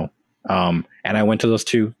 you know? And I went to those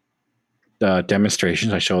 2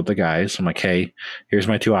 demonstrations. I showed the guys. I'm like, hey, here's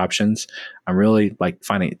my 2 options. I'm really like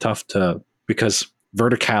finding it tough because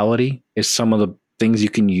verticality is some of the things you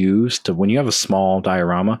can use to, when you have a small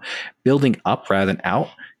diorama, building up rather than out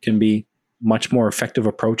can be much more effective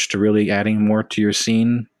approach to really adding more to your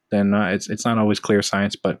scene than it's not always clear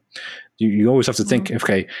science, but you always have to think,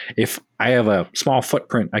 okay, if I have a small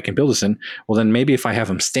footprint I can build this in, well then maybe if I have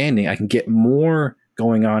them standing, I can get more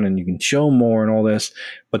going on and you can show more and all this,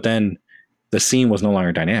 but then the scene was no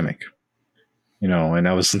longer dynamic. You know, and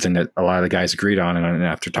that was something that a lot of the guys agreed on. And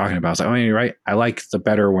after talking about it, I was like, oh, you're right. I like the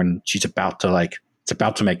better when she's about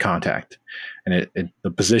to make contact, and the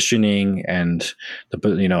positioning and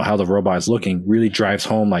how the robot is looking really drives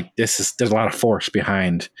home like there's a lot of force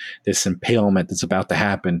behind this impalement that's about to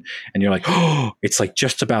happen, and you're like, oh, it's like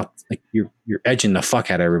just about like you're edging the fuck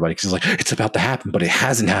out of everybody because it's like it's about to happen, but it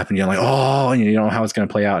hasn't happened. You're like, oh, and you don't know how it's going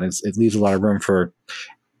to play out, and it leaves a lot of room for.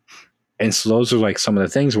 And so those are like some of the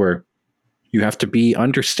things where you have to be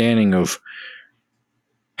understanding of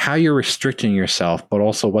how you're restricting yourself, but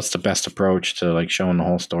also what's the best approach to like showing the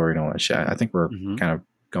whole story and all that shit. I think we're kind of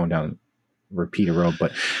going down repeat a road,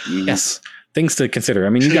 but yes, things to consider. I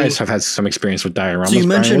mean, you guys have had some experience with dioramas.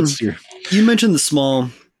 So you mentioned the small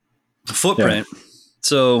footprint. Yeah.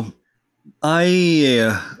 So I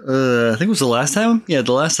think it was the last time. Yeah,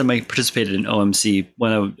 the last time I participated in OMC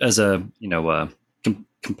when I as a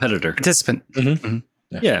competitor participant.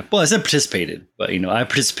 Yeah, well, I said participated, but I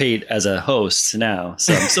participate as a host now,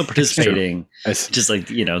 so I'm still participating. Just like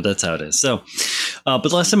that's how it is. So, but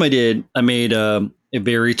the last time I did, I made a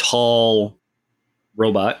very tall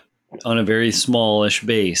robot on a very smallish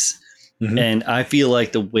base, and I feel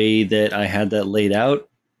like the way that I had that laid out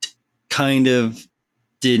kind of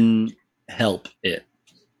didn't help it,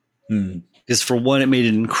 because for one, it made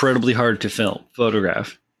it incredibly hard to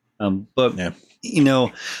photograph. But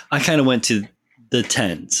I kind of went to the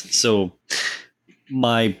 10s. So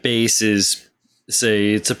my base is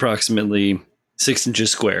say it's approximately 6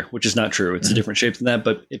 inches square, which is not true. It's a different shape than that,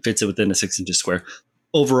 but it fits it within a 6 inches square.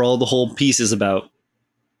 Overall, the whole piece is about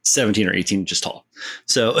 17 or 18 inches tall.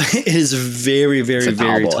 So it is very, very,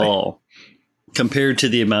 very tall compared to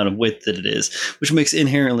the amount of width that it is, which makes it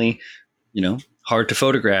inherently, hard to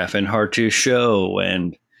photograph and hard to show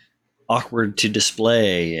and awkward to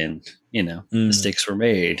display. And, mistakes were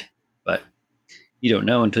made, but you don't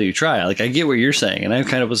know until you try. Like, I get what you're saying, and I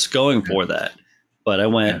kind of was going for that, but I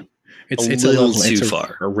went it's a little too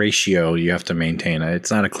far. A ratio you have to maintain.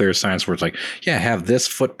 It's not a clear science where it's like, have this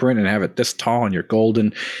footprint and have it this tall and you're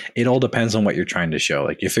golden. It all depends on what you're trying to show.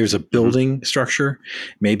 Like, if there's a building structure,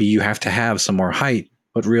 maybe you have to have some more height,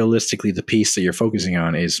 but realistically the piece that you're focusing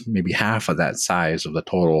on is maybe half of that size of the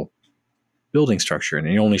total building structure,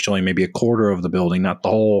 and you're only showing maybe a quarter of the building, not the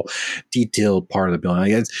whole detailed part of the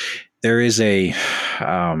building. Like, there is a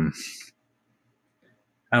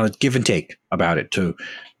give and take about it too.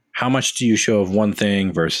 How much do you show of one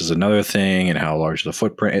thing versus another thing, and how large the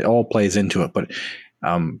footprint? It all plays into it. But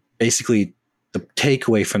basically, the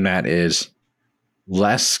takeaway from that is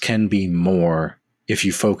less can be more if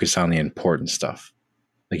you focus on the important stuff.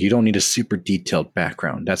 Like, you don't need a super detailed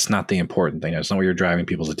background. That's not the important thing. That's not what you're driving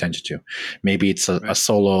people's attention to. Maybe it's a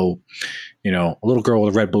solo, a little girl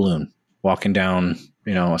with a red balloon walking down,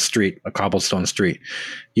 a street, a cobblestone street.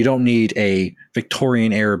 You don't need a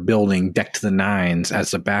Victorian era building decked to the nines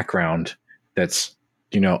as the background. That's,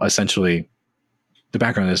 essentially the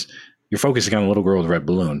background is you're focusing on a little girl with a red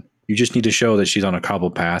balloon. You just need to show that she's on a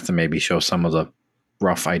cobble path and maybe show some of the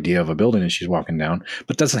rough idea of a building that she's walking down,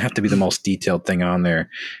 but it doesn't have to be the most detailed thing on there.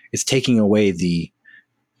 It's taking away the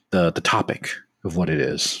topic of what it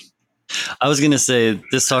is. I was going to say,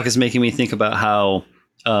 this talk is making me think about how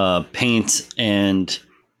paint and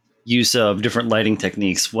use of different lighting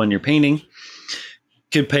techniques when you're painting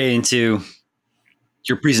could pay into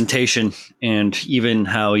your presentation and even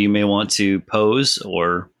how you may want to pose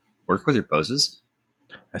or work with your poses.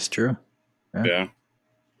 That's true. Yeah.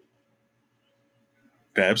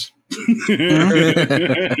 Babs.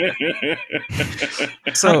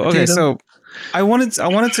 So I wanted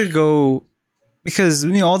to go, because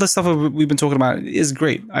all the stuff we've been talking about is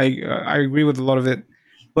great. I agree with a lot of it,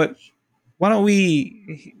 but why don't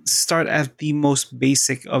we start at the most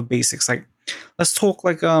basic of basics? Like, let's talk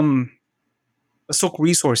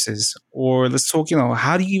resources, or let's talk,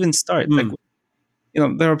 how do you even start? Like,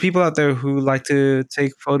 there are people out there who like to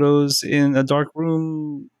take photos in a dark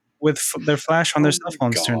room with their flash on their cell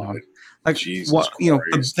phones turned on. Like,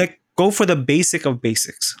 go for the basic of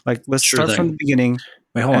basics. Like, let's start from the beginning.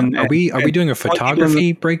 Wait, hold on. Are we doing a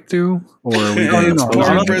photography breakthrough, or are we doing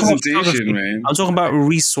a presentation, man? I'm talking about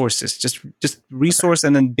resources. Just resource,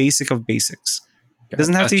 and then basic of basics. It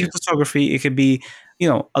doesn't have to be photography. It could be,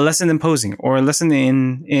 a lesson in posing, or a lesson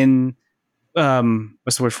in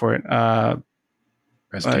what's the word for it?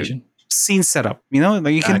 Presentation. Scene setup.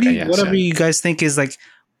 Like, it can be whatever you guys think is like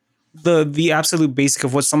the absolute basic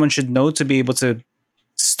of what someone should know to be able to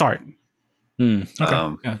start. Okay.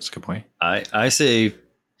 That's a good point. I say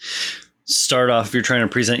start off, if you're trying to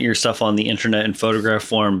present your stuff on the internet in photograph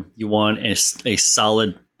form, you want a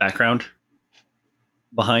solid background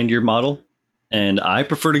behind your model. And I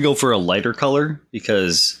prefer to go for a lighter color,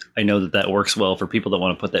 because I know that works well for people that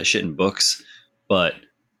want to put that shit in books. But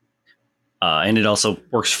and it also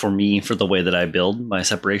works for me for the way that I build my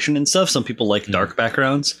separation and stuff. Some people like dark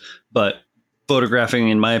backgrounds, but photographing,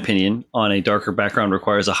 in my opinion, on a darker background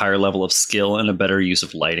requires a higher level of skill and a better use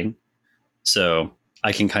of lighting. So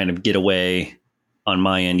I can kind of get away on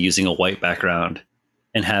my end using a white background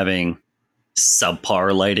and having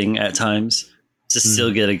subpar lighting at times to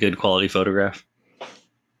still get a good quality photograph.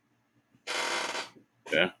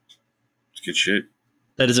 Yeah. It's good shit.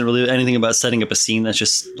 That isn't really anything about setting up a scene. That's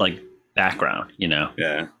just like background,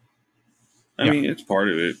 Yeah. I mean, it's part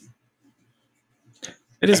of it.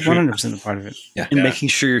 It is 100% a part of it. Yeah. And making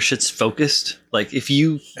sure your shit's focused. Like, if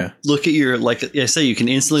you look at your, like I say, you can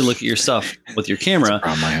instantly look at your stuff with your camera,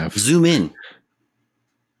 problem I have. Zoom in,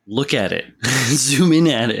 look at it, zoom in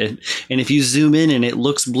at it. And if you zoom in and it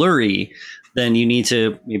looks blurry, then you need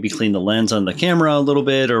to maybe clean the lens on the camera a little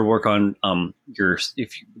bit, or work on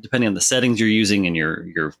depending on the settings you're using in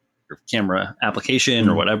your camera application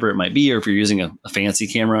or whatever it might be, or if you're using a fancy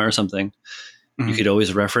camera or something, you could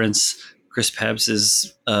always reference Chris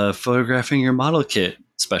Pabs's photographing your model kit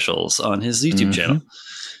specials on his YouTube channel.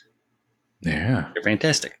 Yeah, they're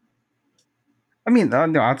fantastic. I mean,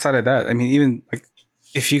 outside of that, I mean, even like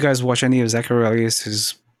if you guys watch any of Zachary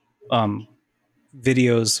Elias's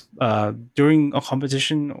videos during a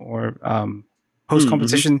competition or post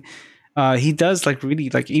competition, He does like really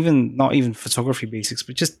like even not even photography basics,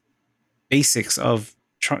 but just basics of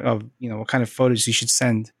what kind of photos you should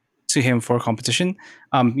send to him for a competition.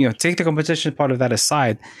 Take the competition part of that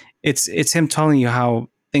aside. It's him telling you how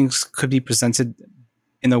things could be presented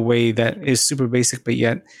in a way that is super basic, but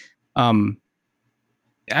yet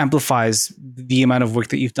amplifies the amount of work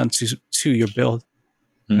that you've done to your build.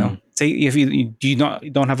 Take if you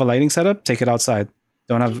don't have a lighting setup, take it outside.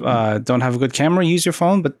 Don't have a good camera, use your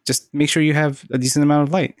phone, but just make sure you have a decent amount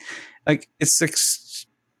of light. Like it's just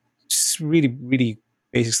really, really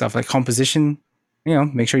basic stuff like composition.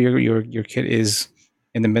 Make sure your kit is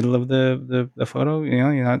in the middle of the photo.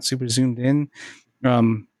 You're not super zoomed in.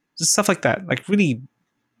 Just stuff like that. Like really,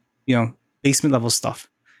 basement level stuff.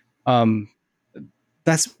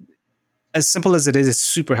 That's as simple as it is. It's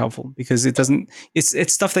super helpful because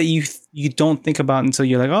it's stuff that you don't think about until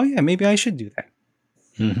you're like, oh yeah, maybe I should do that.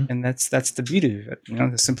 Mm-hmm. And that's the beauty of it.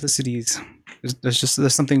 The simplicity is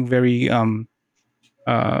there's something very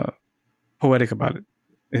poetic about it.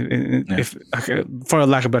 If for a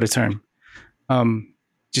lack of a better term,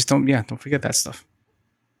 just don't forget that stuff.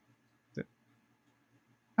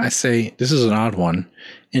 I say this is an odd one.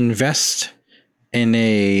 Invest in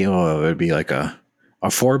it would be like a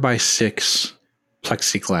 4x6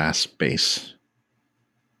 plexiglass base.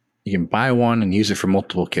 You can buy one and use it for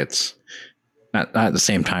multiple kits. Not at the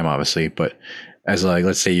same time, obviously, but as like,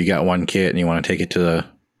 let's say you got one kit and you want to take it to the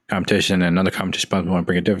competition and another competition want to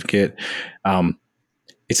bring a different kit.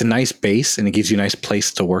 It's a nice base and it gives you a nice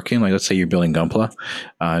place to work in. Like, let's say you're building Gunpla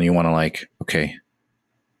and you want to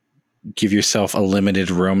give yourself a limited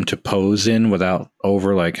room to pose in without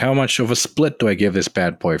over how much of a split do I give this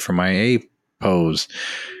bad boy for my A pose?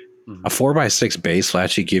 Mm-hmm. A 4x6 base will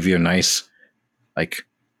actually give you a nice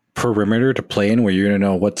perimeter to play in where you're going to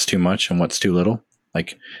know what's too much and what's too little.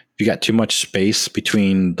 Like if you got too much space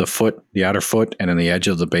between the outer foot and then the edge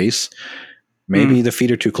of the base, maybe the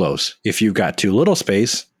feet are too close. If you've got too little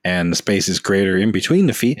space and the space is greater in between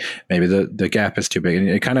the feet, maybe the gap is too big.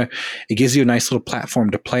 And it gives you a nice little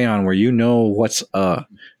platform to play on where what's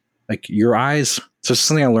your eyes. So it's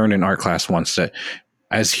something I learned in art class once, that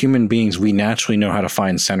as human beings, we naturally know how to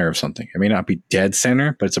find center of something. It may not be dead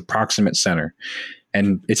center, but it's approximate center.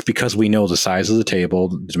 And it's because we know the size of the table,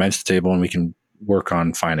 the dimension of the table, and we can work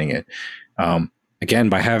on finding it. Again,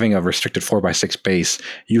 by having a restricted 4x6 base,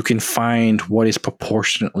 you can find what is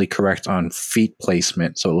proportionately correct on feet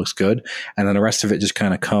placement, so it looks good. And then the rest of it just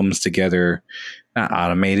kind of comes together, not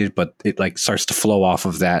automated, but it starts to flow off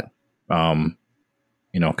of that,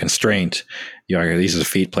 constraint. These are the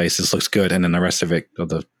feet place. This looks good. And then the rest of it,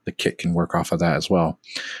 the kit can work off of that as well.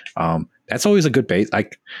 That's always a good base. A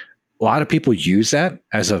lot of people use that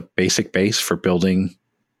as a basic base for building,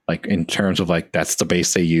 in terms of that's the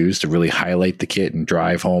base they use to really highlight the kit and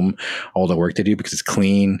drive home all the work they do because it's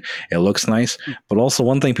clean, it looks nice. But also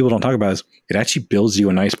one thing people don't talk about is it actually builds you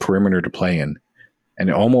a nice perimeter to play in.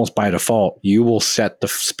 And almost by default, you will set the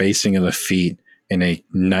spacing of the feet in a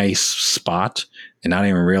nice spot and not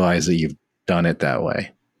even realize that you've done it that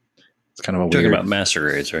way. It's kind of a weird... Talking about master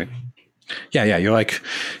grades, right? Yeah. You're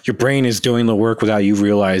your brain is doing the work without you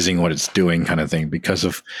realizing what it's doing, kind of thing, because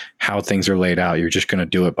of how things are laid out. You're just going to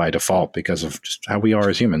do it by default because of just how we are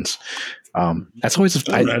as humans. That's always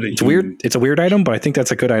it's weird. It's a weird item, but I think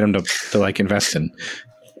that's a good item to invest in.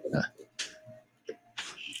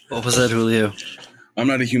 What was that, Julio? I'm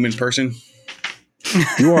not a human person.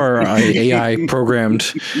 You are an AI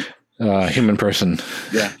programmed human person.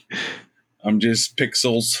 Yeah, I'm just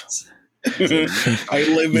pixels. I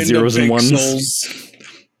live in zeros the and pixels. Ones.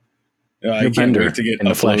 I can't wait to get in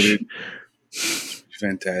uploaded.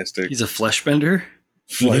 Fantastic. He's a flesh bender.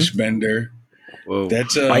 Flesh bender. Whoa!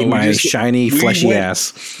 That's bite my shiny fleshy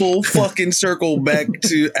ass. Full fucking circle back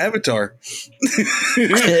to Avatar.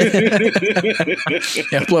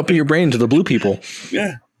 Pull up in your brain to the blue people.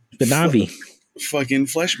 Yeah, the Na'vi. Fucking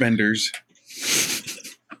flesh benders.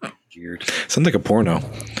 Weird. Sounds like a porno.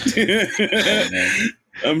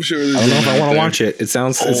 I'm sure. I don't know if I want to watch it. It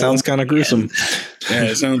sounds kind of gruesome. Yeah,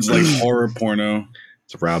 it sounds like horror porno.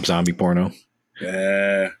 It's a Rob Zombie porno.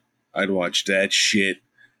 Yeah, I'd watch that shit.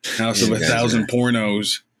 House of 1,000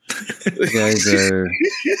 pornos. You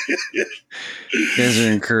guys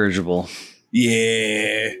are incorrigible.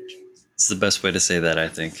 Yeah, it's the best way to say that, I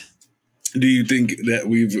think. Do you think that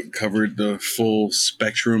we've covered the full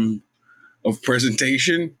spectrum of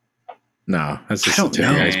presentation? No, that's just the tip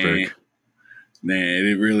of the iceberg. Nah,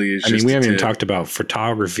 it really is. I mean, we haven't even talked about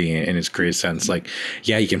photography in its great sense.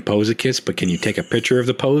 You can pose a kit, but can you take a picture of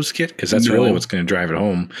the pose kit? Because that's really what's going to drive it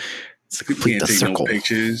home. It's complete the circle. No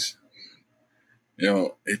pictures.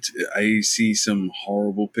 I see some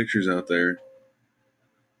horrible pictures out there.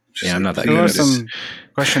 I'm not that good. There are some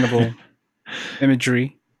questionable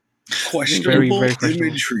imagery. Questionable very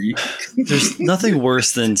imagery. There's nothing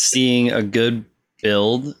worse than seeing a good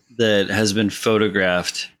build that has been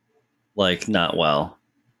photographed like not well,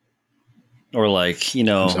 or like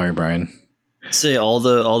I'm sorry, Brian. Say all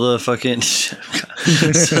the fucking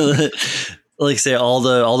like say all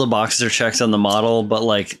the boxes are checked on the model, but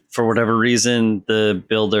like for whatever reason the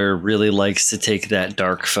builder really likes to take that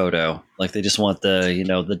dark photo. Like they just want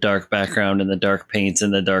the dark background and the dark paints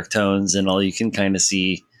and the dark tones, and all you can kind of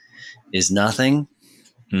see is nothing.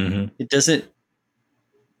 Mm-hmm. It doesn't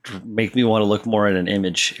make me want to look more at an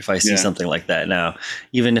image if I see something like that. Now,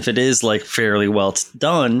 even if it is like fairly well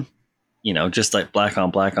done, just like black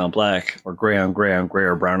on black on black, or gray on gray on gray,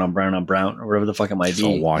 or brown on brown on brown, or whatever the fuck it might be. It's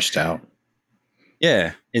all washed out.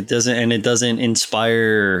 Yeah, it doesn't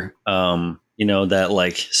inspire, that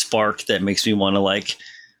like spark that makes me want to like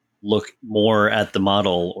look more at the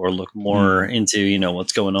model or look more into,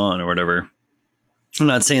 what's going on or whatever. I'm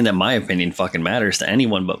not saying that my opinion fucking matters to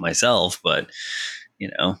anyone but myself, but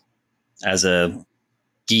as a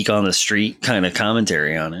geek on the street kind of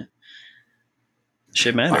commentary on it,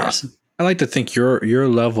 shit matters. I like to think your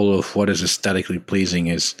level of what is aesthetically pleasing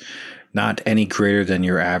is not any greater than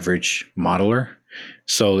your average modeler.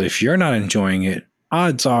 So if you're not enjoying it,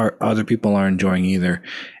 odds are other people aren't enjoying either.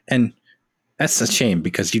 And that's a shame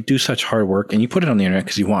because you do such hard work and you put it on the internet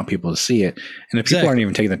because you want people to see it. And if people aren't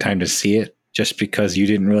even taking the time to see it just because you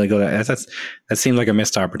didn't really go that seems like a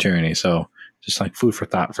missed opportunity. So just like food for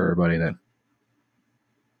thought for everybody then.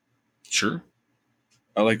 Sure.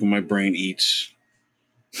 I like when my brain eats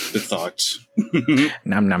the thoughts.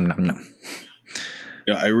 Nom, nom, nom, nom.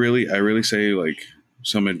 Yeah, I really say like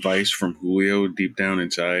some advice from Julio deep down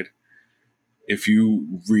inside. If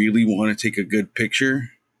you really want to take a good picture,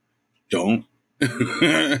 don't.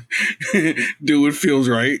 Do what feels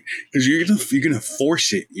right, because you're gonna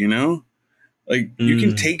force it, Like you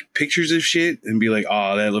can take pictures of shit and be like,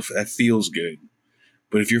 oh, that feels good.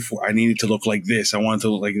 But if I need it to look like this, I want it to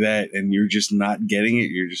look like that, and you're just not getting it,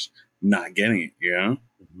 you're just not getting it,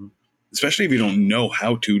 Mm-hmm. Especially if you don't know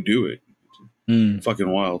how to do it. Fucking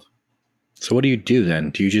wild. So what do you do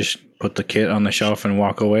then? Do you just put the kit on the shelf and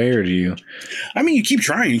walk away, or do you? I mean, you keep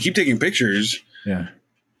trying, you keep taking pictures. Yeah.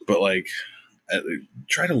 But like,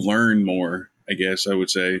 try to learn more, I guess I would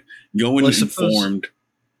say. Go in informed.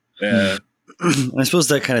 Yeah. I suppose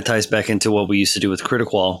that kind of ties back into what we used to do with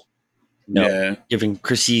CriticWall. Giving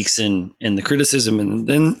critiques and the criticism. And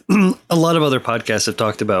then a lot of other podcasts have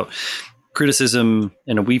talked about criticism,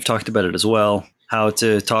 and we've talked about it as well, how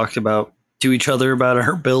to talk to each other about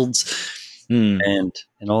our builds and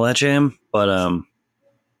all that jam. But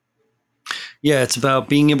it's about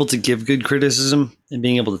being able to give good criticism and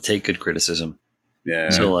being able to take good criticism.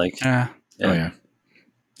 Yeah. So like, oh yeah,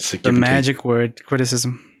 the magic word,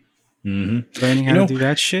 criticism. Mm-hmm. Learning how to do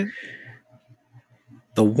that shit.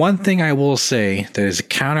 The one thing I will say that is a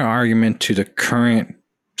counter argument to the current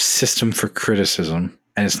system for criticism,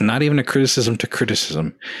 and it's not even a criticism to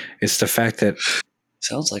criticism, it's the fact that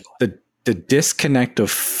sounds like the disconnect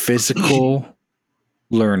of physical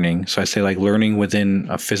learning. So I say like learning within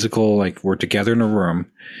a physical, like we're together in a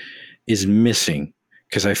room, is missing.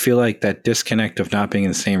 Because I feel like that disconnect of not being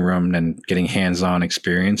in the same room and getting hands-on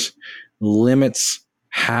experience limits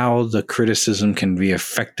how the criticism can be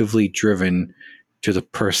effectively driven to the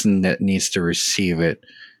person that needs to receive it.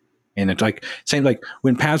 And it's like same like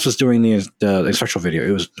when Paz was doing the instructional video,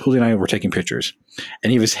 it was Julio and I were taking pictures,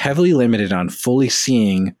 and he was heavily limited on fully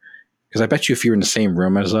seeing. Because I bet you if you were in the same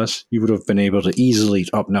room as us, you would have been able to easily,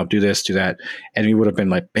 do this, do that. And we would have been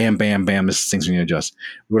like, bam, bam, bam, this is things we need to adjust.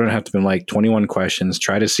 We wouldn't have to been like 21 questions,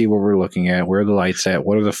 try to see what we're looking at, where are the lights at,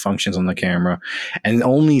 what are the functions on the camera, and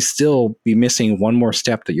only still be missing one more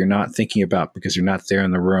step that you're not thinking about because you're not there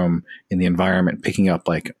in the room, in the environment, picking up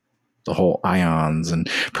like the whole ions and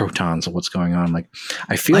protons of what's going on. Like,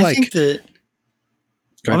 I think that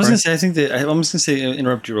I'm just going to say,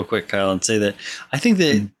 interrupt you real quick, Kyle, and say that I think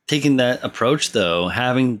that taking that approach, though,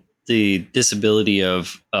 having the disability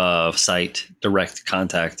of sight, direct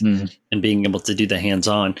contact, and being able to do the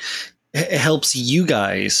hands-on, it helps you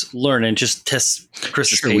guys learn and just test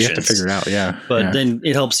Chris's patience. We have to figure it out, yeah. But then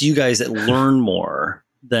it helps you guys that learn more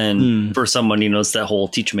than for someone, it's that whole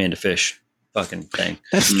teach a man to fish fucking thing.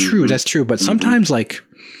 That's true. That's true. But sometimes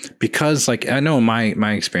because I know in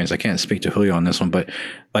my experience, I can't speak to Julio on this one, but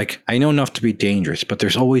I know enough to be dangerous, but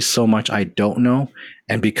there's always so much I don't know.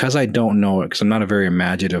 And because I don't know it, because I'm not a very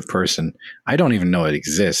imaginative person, I don't even know it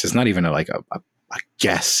exists. It's not even a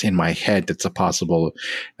guess in my head that's a possible.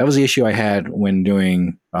 That was the issue I had when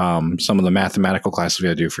doing some of the mathematical classes we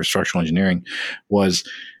had to do for structural engineering. Was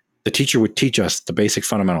the teacher would teach us the basic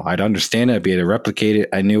fundamental. I'd understand it, I'd be able to replicate it,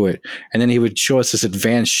 I knew it, and then he would show us this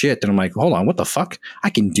advanced shit. And I'm like, hold on, what the fuck?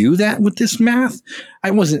 I can do that with this math?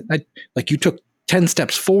 You took 10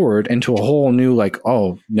 steps forward into a whole new, like,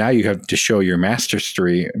 oh, now you have to show your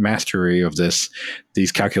mastery of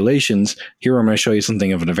these calculations. Here I'm going to show you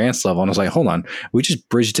something of an advanced level. And I was like, hold on, we just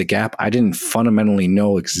bridged a gap I didn't fundamentally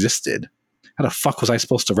know existed. How the fuck was I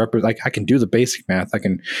supposed to represent? Like, I can do the basic math, I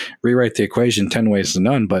can rewrite the equation 10 ways to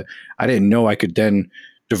none, but I didn't know I could then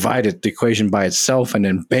divide the equation by itself, and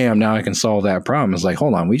then bam, now I can solve that problem. It's like,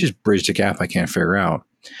 hold on, we just bridged a gap I can't figure out.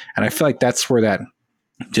 And I feel like that's where that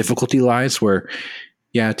difficulty lies, where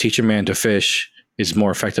teach a man to fish is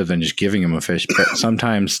more effective than just giving him a fish, but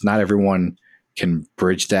sometimes not everyone can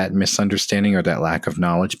bridge that misunderstanding or that lack of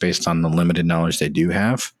knowledge based on the limited knowledge they do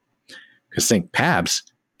have. Because think Pabs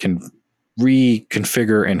can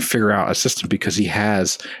reconfigure and figure out a system because he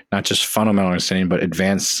has not just fundamental understanding but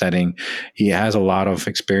advanced setting. He has a lot of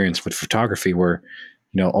experience with photography where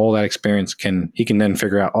all that experience he can then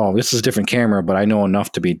figure out, oh, this is a different camera, but I know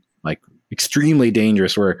enough to be like extremely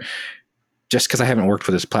dangerous, where just because I haven't worked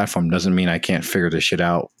with this platform doesn't mean I can't figure this shit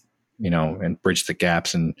out, and bridge the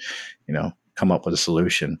gaps and, come up with a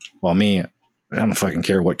solution. Well, me, I don't fucking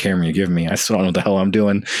care what camera you give me. I still don't know what the hell I'm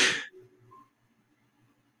doing.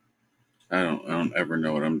 I don't ever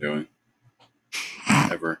know what I'm doing.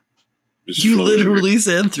 Ever. You literally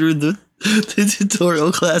sat through the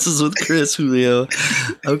tutorial classes with Chris, Julio.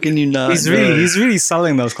 How can you not? He's really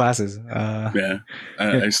selling those classes.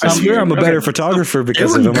 I swear I'm a better photographer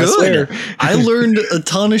because of him. I swear. I learned a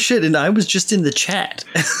ton of shit, and I was just in the chat.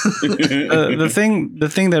 The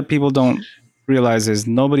thing that people don't realize is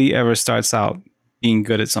nobody ever starts out being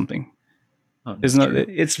good at something.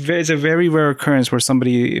 It's a very rare occurrence where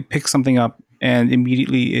somebody picks something up and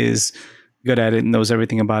immediately is good at it, knows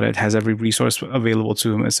everything about it, has every resource available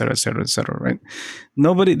to him, et cetera, right?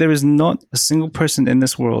 There is not a single person in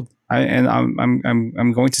this world,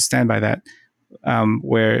 I'm going to stand by that,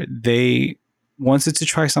 where they wanted to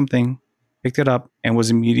try something, picked it up, and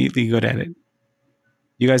was immediately good at it.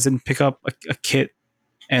 You guys didn't pick up a kit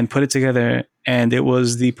and put it together, and it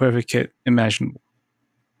was the perfect kit imaginable,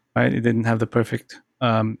 right? It didn't have the perfect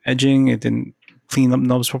edging, it didn't clean up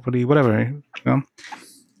knobs properly, whatever,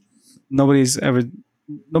 Nobody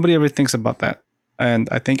ever thinks about that, and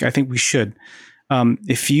I think we should.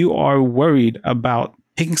 If you are worried about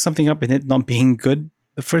picking something up and it not being good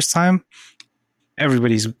the first time,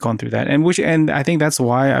 everybody's gone through that, and I think that's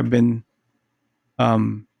why I've been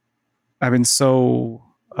so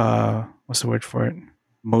what's the word for it?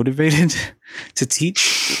 Motivated to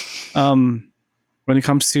teach when it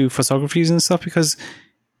comes to photographies and stuff, because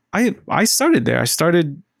I started there. I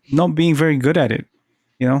started not being very good at it.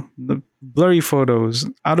 The blurry photos,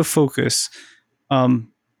 out of focus,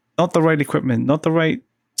 not the right equipment, not the right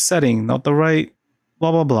setting, not the right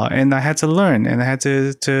blah, blah, blah. And I had to learn, and I had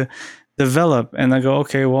to develop, and I go,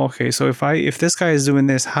 okay. So if this guy is doing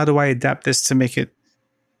this, how do I adapt this to make it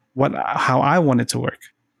how I want it to work?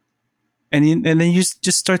 And then you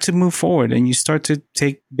just start to move forward, and you start to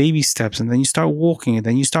take baby steps, and then you start walking, and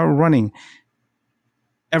then you start running.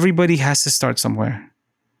 Everybody has to start somewhere.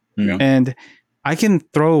 Yeah. And I can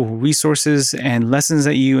throw resources and lessons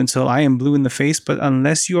at you until I am blue in the face, but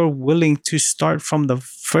unless you are willing to start from the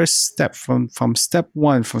first step, from step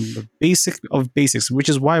one, from the basic of basics, which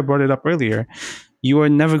is why I brought it up earlier, you are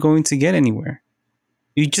never going to get anywhere.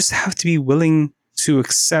 You just have to be willing to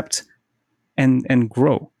accept and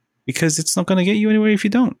grow, because it's not going to get you anywhere if you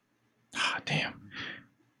don't. Ah, damn.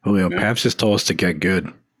 Julio, Paps just told us to get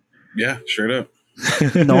good. Yeah, straight up.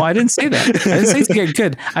 No, I didn't say that. I didn't say to get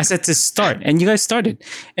good. I said to start, and you guys started.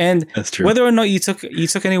 And that's true. Whether or not you took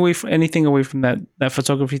anything away from that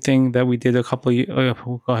photography thing that we did a couple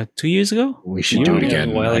of 2 years ago. We should do it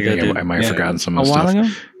again. I might have forgotten some of the stuff. A while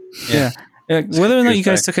ago. Yeah. Whether or not you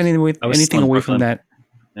guys took anything away from that.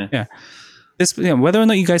 Yeah. Whether or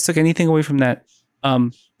not you guys took anything away from that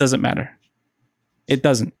doesn't matter. It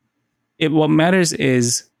doesn't. What matters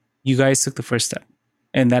is you guys took the first step,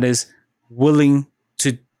 and that is willing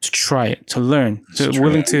to try it, to learn,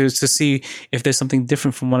 willing to see if there's something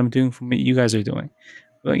different from what I'm doing from what you guys are doing.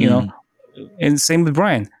 But, and same with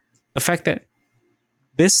Brian. The fact that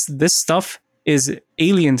this stuff is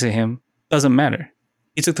alien to him doesn't matter.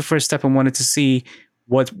 He took the first step and wanted to see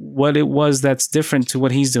what it was that's different to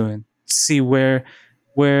what he's doing. See what's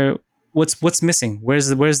missing. Where's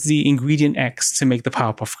the ingredient X to make the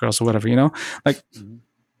Powerpuff Girls or whatever,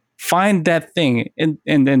 find that thing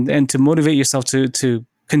and to motivate yourself to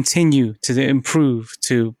continue to improve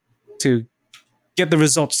to get the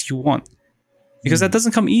results you want, because that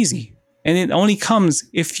doesn't come easy, and it only comes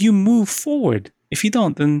if you move forward. If you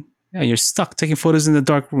don't, then yeah, you're stuck taking photos in the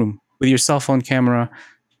dark room with your cell phone camera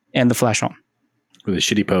and the flash on with a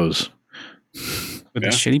shitty pose. With the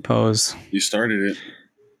shitty pose. You started it.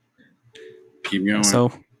 Keep going.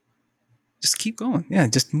 So just keep going. Yeah,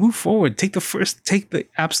 just move forward. Take the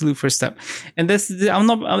absolute first step. And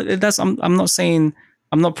I'm not saying,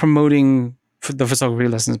 I'm not promoting the photography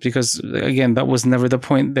lessons, because again, that was never the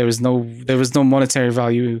point. There was no monetary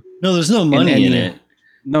value. No, there's no money in it.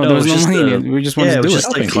 No, there was no money in it. We just wanted to do it. It was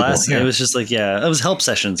just like class. It was just like, it was help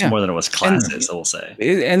sessions more than it was classes, I will say.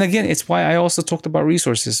 And again, it's why I also talked about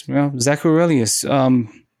resources. Zach Aurelius,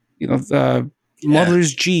 Modelers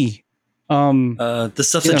G. The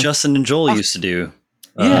stuff that Justin and Joel used to do.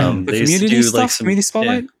 The community stuff, community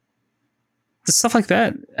spotlight. The stuff like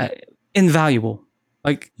that, invaluable.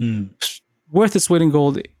 Like, worth its weight in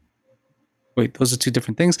gold. Wait, those are two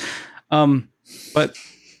different things. But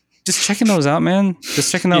just checking those out, man.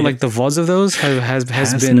 Just checking out like the VODs of those has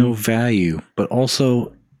been no value, but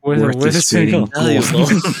also worth its weight in gold.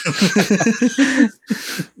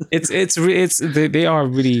 They are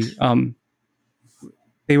really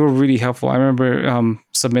they were really helpful. I remember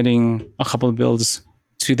submitting a couple of builds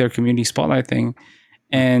to their community spotlight thing,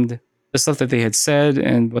 and the stuff that they had said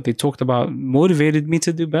and what they talked about motivated me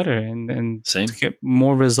to do better and to get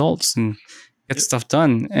more results and get stuff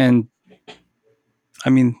done. And I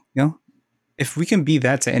mean, if we can be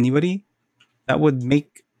that to anybody, that would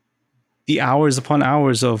make the hours upon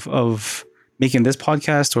hours of making this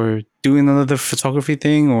podcast or doing another photography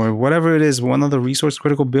thing or whatever it is, one of the resource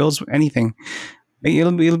critical builds, anything,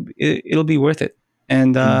 it'll be worth it.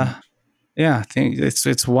 And I think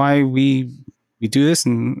it's why we do this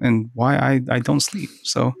and why I don't sleep.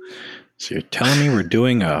 So you're telling me we're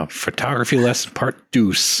doing a photography lesson part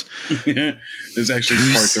deuce? This is actually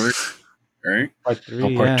part 3. Right? Part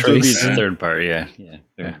 3. Part 3 is the third part. Yeah.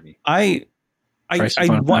 I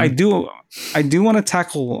do want to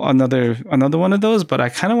tackle another one of those, but I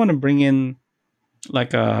kind of want to bring in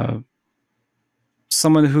like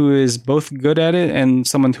someone who is both good at it and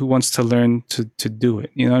someone who wants to learn to do it.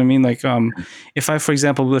 You know what I mean? Like if I, for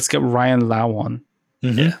example, let's get Ryan Lau on.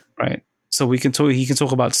 Yeah. Right. So he can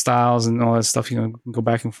talk about styles and all that stuff, go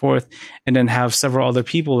back and forth, and then have several other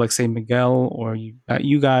people, like say Miguel or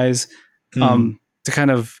you guys, to kind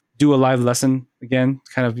of do a live lesson again,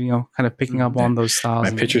 kind of picking up on those styles.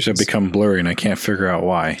 My pictures have become blurry and I can't figure out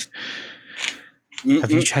why.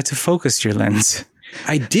 Have you tried to focus your lens?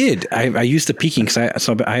 I did. I used the peaking because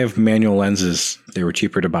I have manual lenses. They were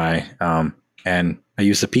cheaper to buy. And I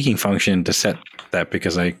used the peaking function to set that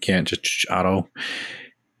because I can't just auto.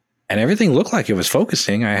 And everything looked like it was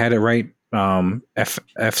focusing. I had it right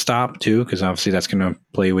f-stop too, because obviously that's going to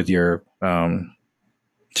play with your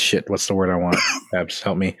what's the word I want? Babs,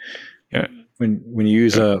 help me. Yeah. When you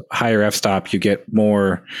use a higher f-stop, you get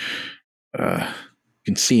more. You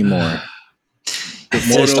can see more.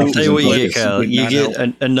 I'll tell you what you get, Kyle. You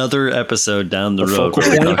get another episode down the road. Is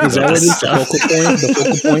that what it is? The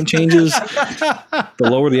focal point changes. The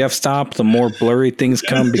lower the f-stop, the more blurry things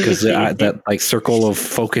come because that like circle of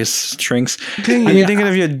focus shrinks. You're thinking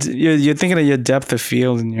of your depth of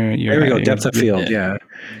field and your there we go, depth of field. Yeah,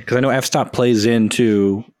 because I know f-stop plays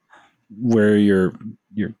into where your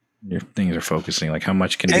things are focusing, like how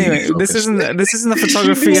much can this isn't the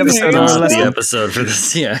photography episode. The episode for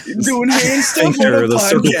this, doing hand stuff on the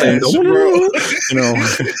podcast, bro.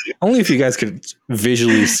 Only if you guys could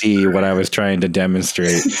visually see what I was trying to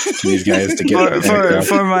demonstrate to these guys to get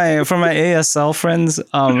for my ASL friends.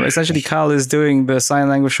 Essentially, Kyle is doing the sign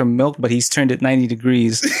language for milk, but he's turned it 90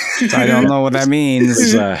 degrees. So I don't know what that means.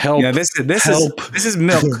 This is help. Yeah, this is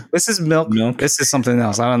milk. This is milk. This is something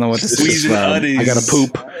else. I don't know what this is. I gotta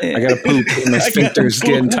poop. I gotta poop. My sphincter's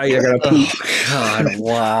getting tight. I gotta poop. God,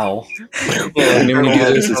 wow. And then when you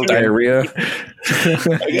do this, it's diarrhea.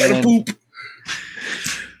 I gotta poop.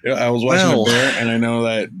 Yeah, I was watching a bear, and I know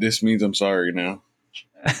that this means I'm sorry now.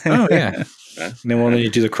 Oh yeah. And then when you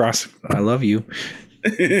do the cross, I love you.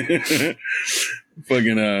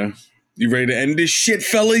 Fucking you ready to end this shit,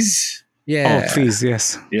 fellas? Yeah. Oh please,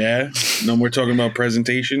 yes. Yeah. No more talking about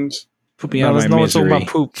presentations. Put me out of my misery. Talking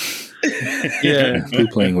about poop. Yeah.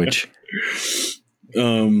 Poop language.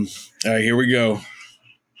 All right, here we go.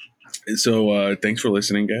 So thanks for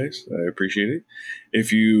listening, guys. I appreciate it.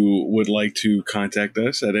 If you would like to contact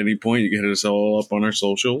us at any point, you can hit us all up on our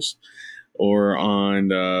socials or on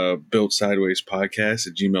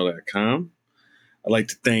buildsidewayspodcast@gmail.com. I'd like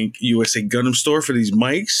to thank USA Gundam Store for these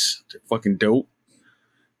mics. They're fucking dope.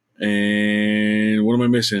 And what am I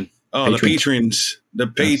missing? Oh, the patrons. The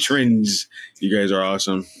patrons. You guys are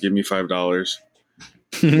awesome. Give me $5.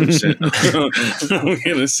 I'm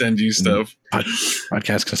gonna send you stuff.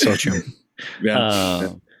 Podcast consortium. Yeah.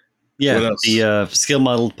 The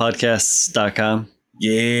skillmodelpodcasts.com.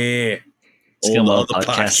 Yeah. Skill Model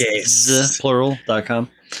Podcasts, plural.com.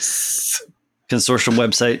 Consortium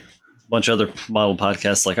website. A bunch of other model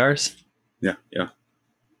podcasts like ours. Yeah.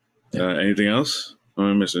 Anything else? What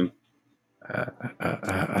am I missing?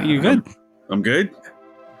 You good? I'm good.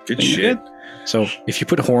 Good shit. Good? So if you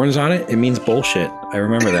put horns on it, it means bullshit. I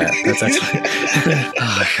remember that. That's actually.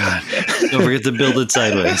 Oh god! Don't forget to build it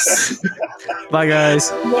sideways. Bye,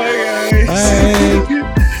 guys. Bye, guys. Bye.